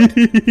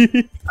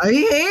I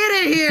hate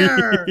it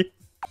here!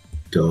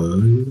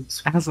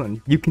 does.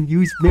 Aslan, you can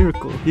use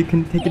Miracle. You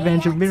can take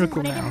advantage of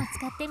Miracle now.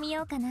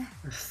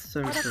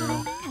 So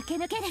true.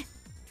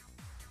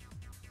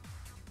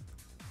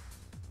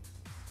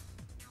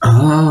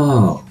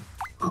 Oh.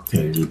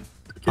 Okay.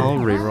 I'll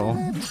reroll.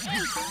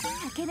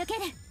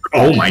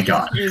 Oh my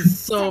god. He's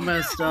so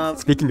messed up.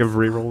 Speaking of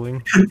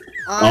rerolling.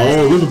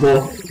 Oh, look at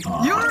the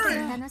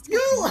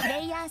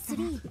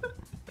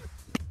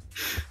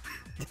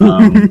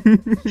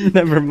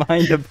Never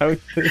mind about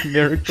the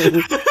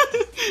Miracle.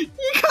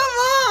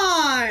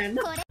 Come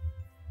on!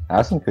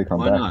 Aslan could come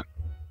Why back. not?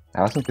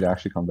 Aslan could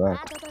actually come back.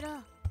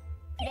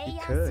 He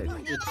could.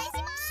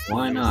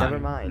 Why not? Never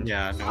mind.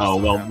 Yeah. No, Oh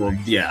well,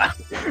 yeah.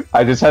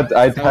 I had to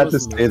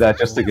say that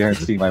just to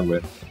guarantee my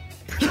win.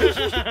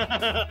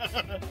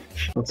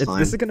 This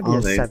is gonna be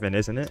a 7,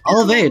 isn't it?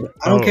 I'll evade.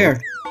 I don't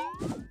care.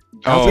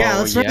 Oh, yeah,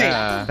 that's right.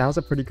 yeah. That was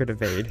a pretty good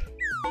evade.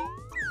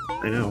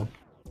 I know.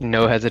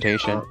 No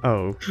hesitation.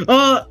 Oh.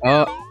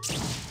 Oh.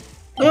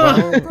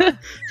 Well,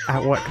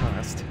 at what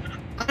cost?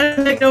 I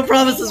didn't make no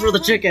promises for the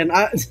chicken.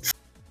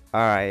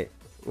 Alright,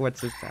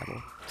 what's this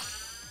battle?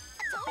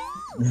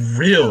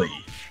 Really?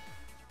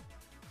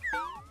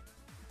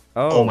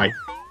 Oh, my.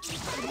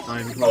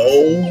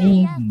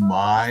 Oh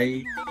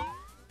my.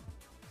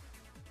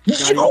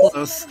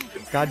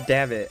 God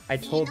damn it, I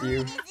told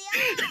you.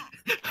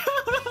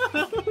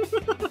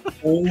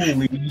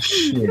 Holy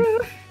shit.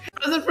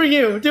 Present for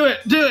you. Do it.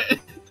 Do it.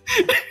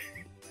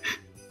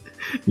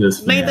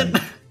 This Nathan.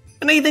 man.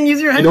 Nathan,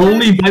 use your head. It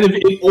only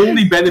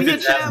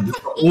benefits Aslan. It's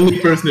the only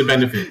person it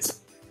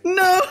benefits.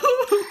 No.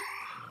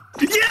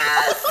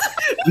 Yes.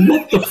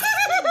 What the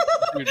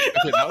Dude,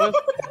 okay, that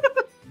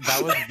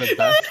was the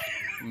best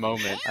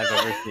moment I've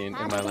ever seen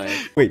in my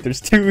life. Wait, there's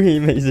 2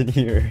 Himeis in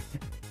here.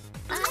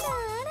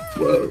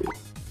 Whoa.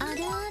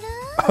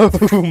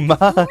 Oh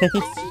my.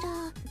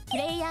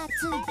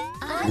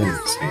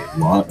 That's a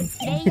lot of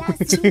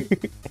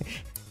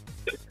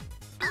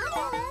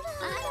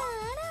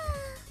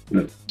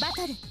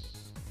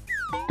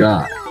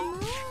God.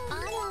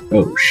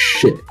 Oh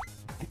shit.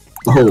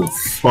 Oh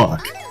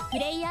fuck.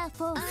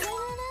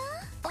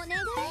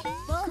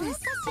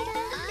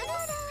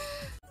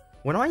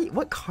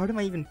 What card am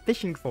I even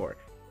fishing for?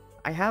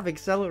 I have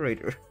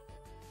Accelerator.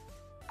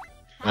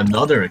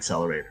 Another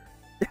accelerator.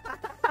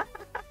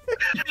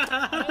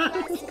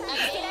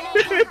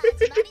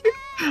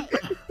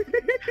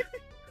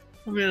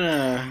 I'm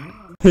gonna...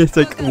 It's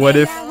like, what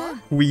if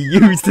we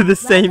used the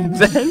same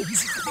vent?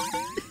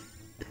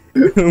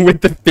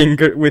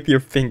 with your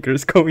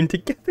fingers going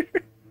together.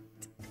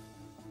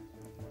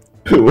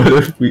 What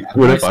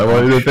if I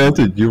wanted to vent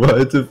and you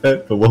wanted to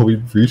vent, but when we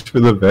reached for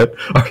the vent,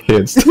 our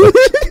hands touched?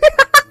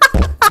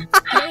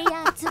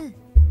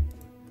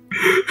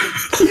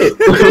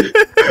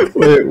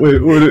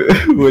 Wait,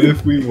 what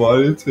if we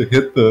wanted to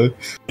hit the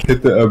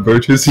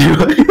emergency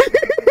light?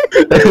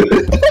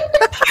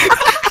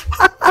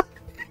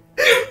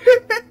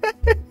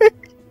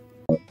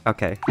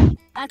 Okay.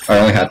 I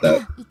only had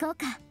that.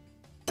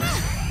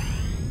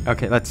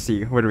 Okay, let's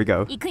see. Where do we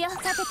go? Ooh,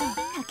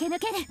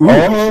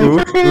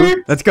 Oh,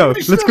 let's go.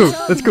 Let's go.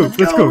 Let's go.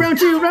 Let's go. Round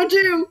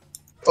two.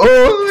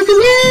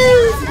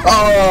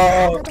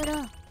 Oh,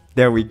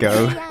 There we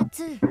go.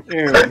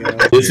 There we go.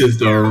 This is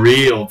the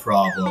real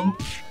problem.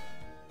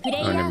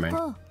 Oh, never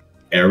mind.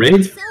 Air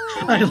raid?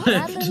 I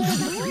lived.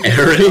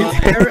 Air raid?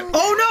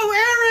 Oh no,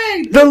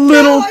 Aaron! The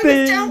little I was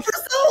things. down for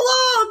so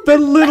long. The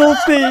little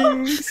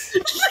things.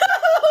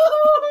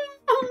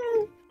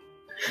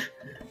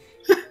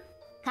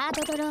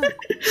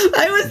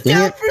 I was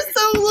down for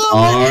so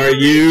long. Are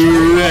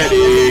you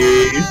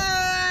ready?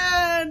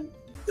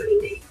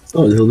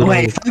 Oh,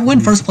 Wait, if I win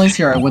first place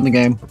here, I win the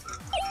game.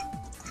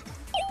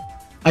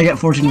 I get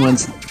 14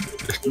 wins.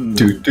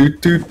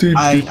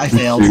 I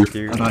failed.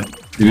 Dude. I died.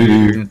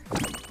 You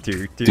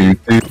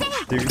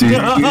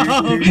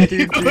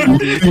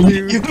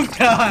You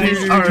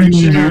guys are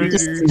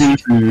jerks.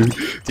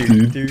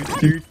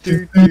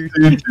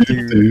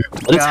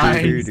 What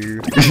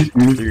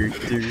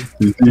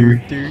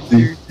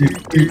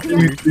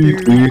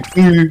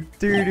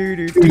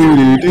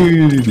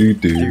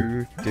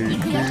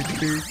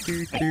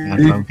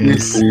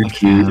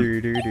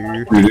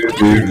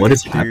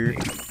is happening?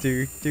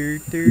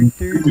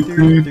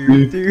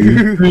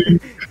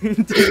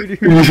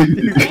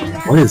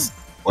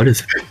 What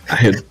is?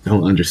 I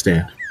don't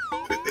understand.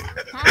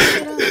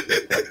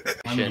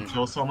 Let me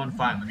kill someone?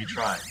 Fine, let me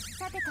try.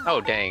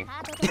 Oh dang.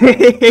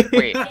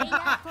 Wait.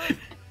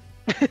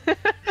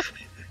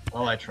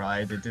 Well, I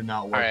tried. It did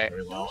not work Alright.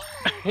 very well.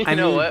 You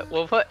know what?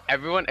 We'll put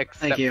everyone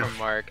except you. for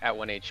Mark at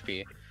 1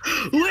 HP.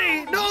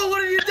 Wait, no!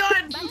 What have you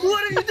done?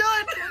 What have you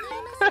done?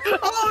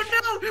 Oh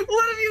no!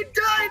 What have you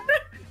done?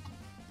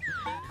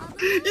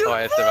 You Oh,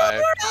 I survived.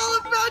 We're all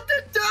about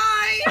to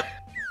die.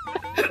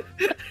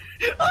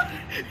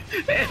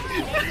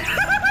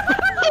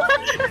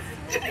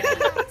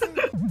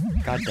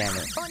 God damn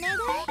it.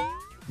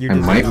 You I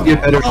might be a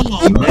better.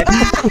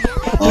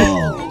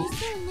 Oh.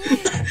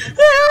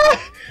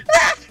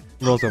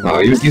 Rolls over. Oh,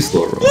 you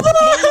slow roll.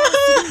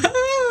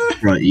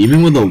 Bro,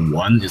 even with a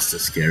 1, it's the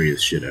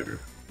scariest shit ever.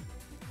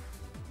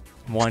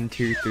 1,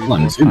 2, 3, Come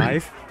on, 4, zoom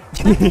in. 5.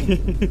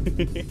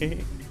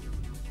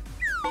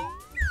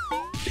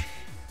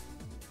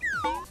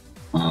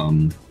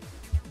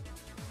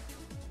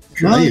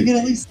 No, you can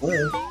at least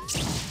live.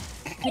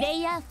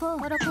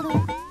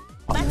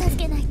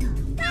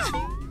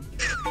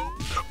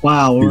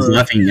 Wow, He's we're...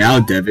 laughing now,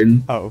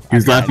 Devin. Oh,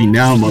 He's laughing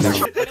now,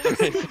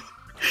 motherfucker.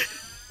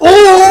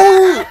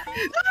 Oh!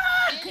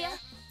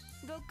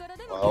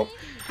 Well,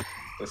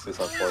 this is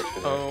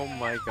unfortunate. Oh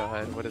my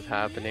god, what is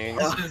happening?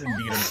 This is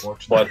indeed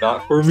unfortunate. But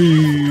not for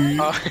me.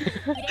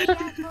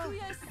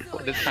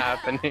 What is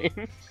happening?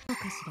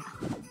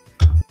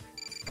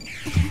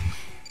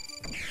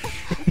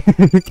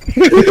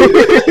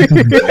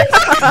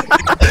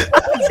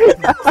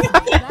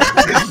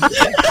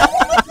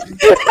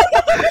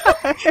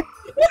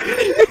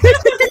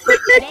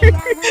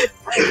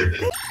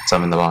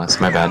 Summon the boss,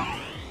 my bad.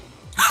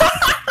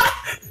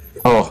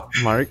 Oh,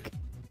 Mark.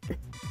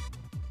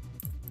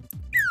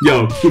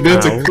 Yo,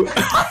 that's a.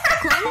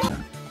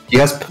 He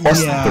has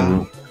plus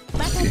Yeah.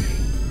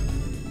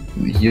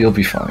 He'll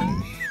be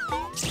fine.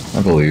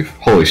 I believe.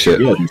 Holy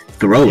shit. Yo, he's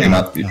throwing.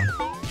 Cannot be.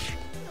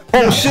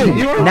 Oh shit!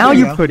 Now There you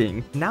you go.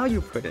 pudding. Now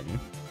you pudding.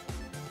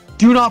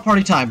 Do not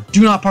party time.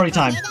 Do not party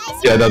time.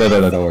 Yeah, no,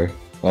 don't worry.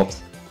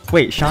 Oops.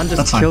 Wait, Sean just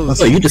That's fine, kills.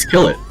 Oh, you just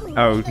kill it.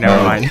 Oh, never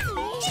No. mind.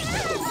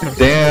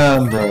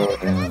 Damn, bro.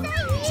 Damn.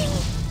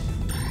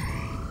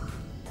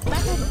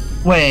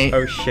 Wait.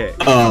 Oh shit.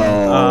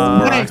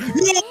 Oh. Wait.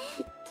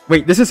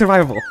 Wait, this is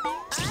survivable.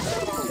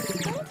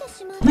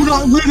 You're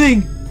not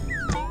living.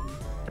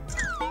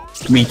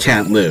 We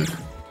can't live.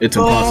 It's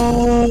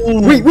impossible.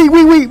 Oh. Wait,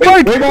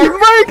 Mark!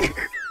 Mark!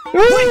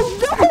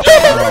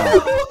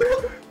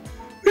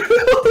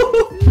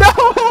 No!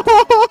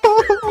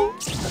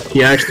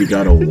 He actually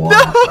got a 1.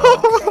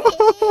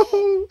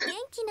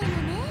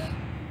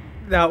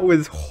 That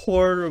was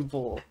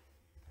horrible.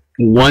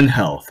 1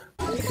 health.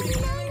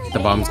 The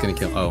bomb's gonna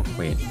kill. Oh,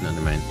 wait, no,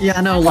 never mind. Yeah,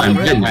 no, let I'm it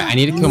rip. dead. I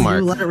need to kill Mark.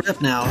 You let it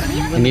rip now.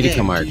 I need to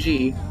kill Mark.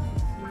 GG.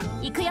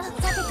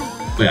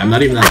 Wait, I'm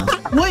not even on.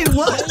 Wait,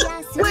 what?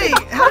 Wait,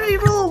 how did he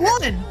roll a 1?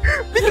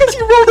 Because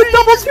you rolled a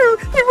double 2!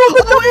 He rolled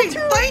a double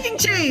 2! Biting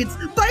chains!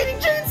 Biting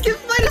chains gives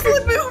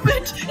 -1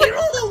 movement! He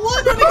rolled a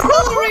 1 on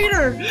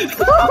accelerator!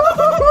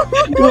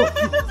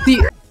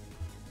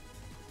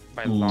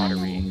 By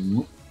lottery.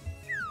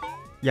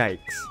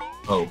 Yikes.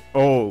 Oh.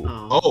 Oh.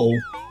 Oh.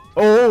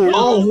 Oh.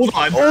 Oh, hold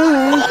on.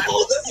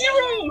 Oh, the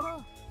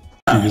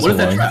 0! What is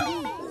that trap?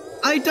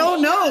 I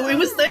don't know! It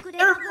was there for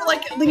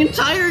like the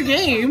entire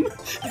game!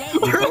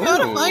 We're about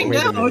to find Wait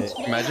a out! minute.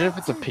 Imagine if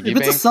it's a piggy If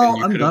it's bank assault, and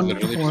you I'm could have done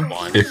literally before. just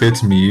won. If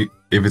it's me,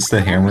 if it's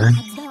the hammer.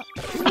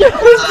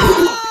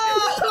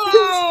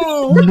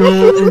 Oh!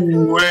 No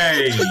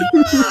way.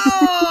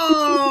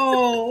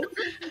 Oh!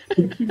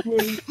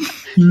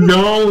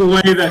 No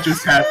way that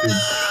just happened.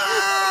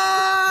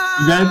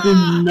 That did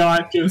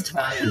not just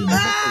happen.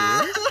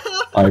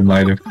 I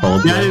might have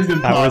called That it. is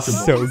That was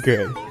impossible. so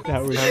good.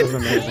 That was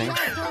amazing.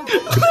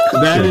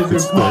 That If is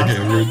it's the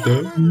hammer,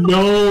 impossible. though.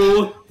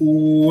 No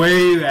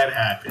way that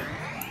happened.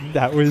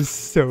 That was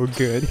so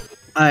good.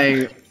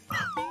 I...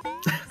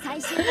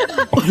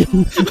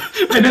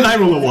 And then I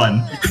roll a 1.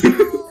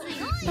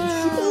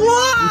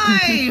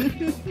 Why?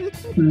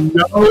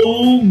 No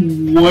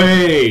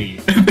way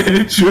that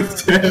it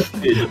just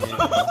happened.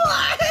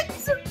 What?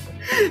 That's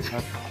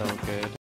so good.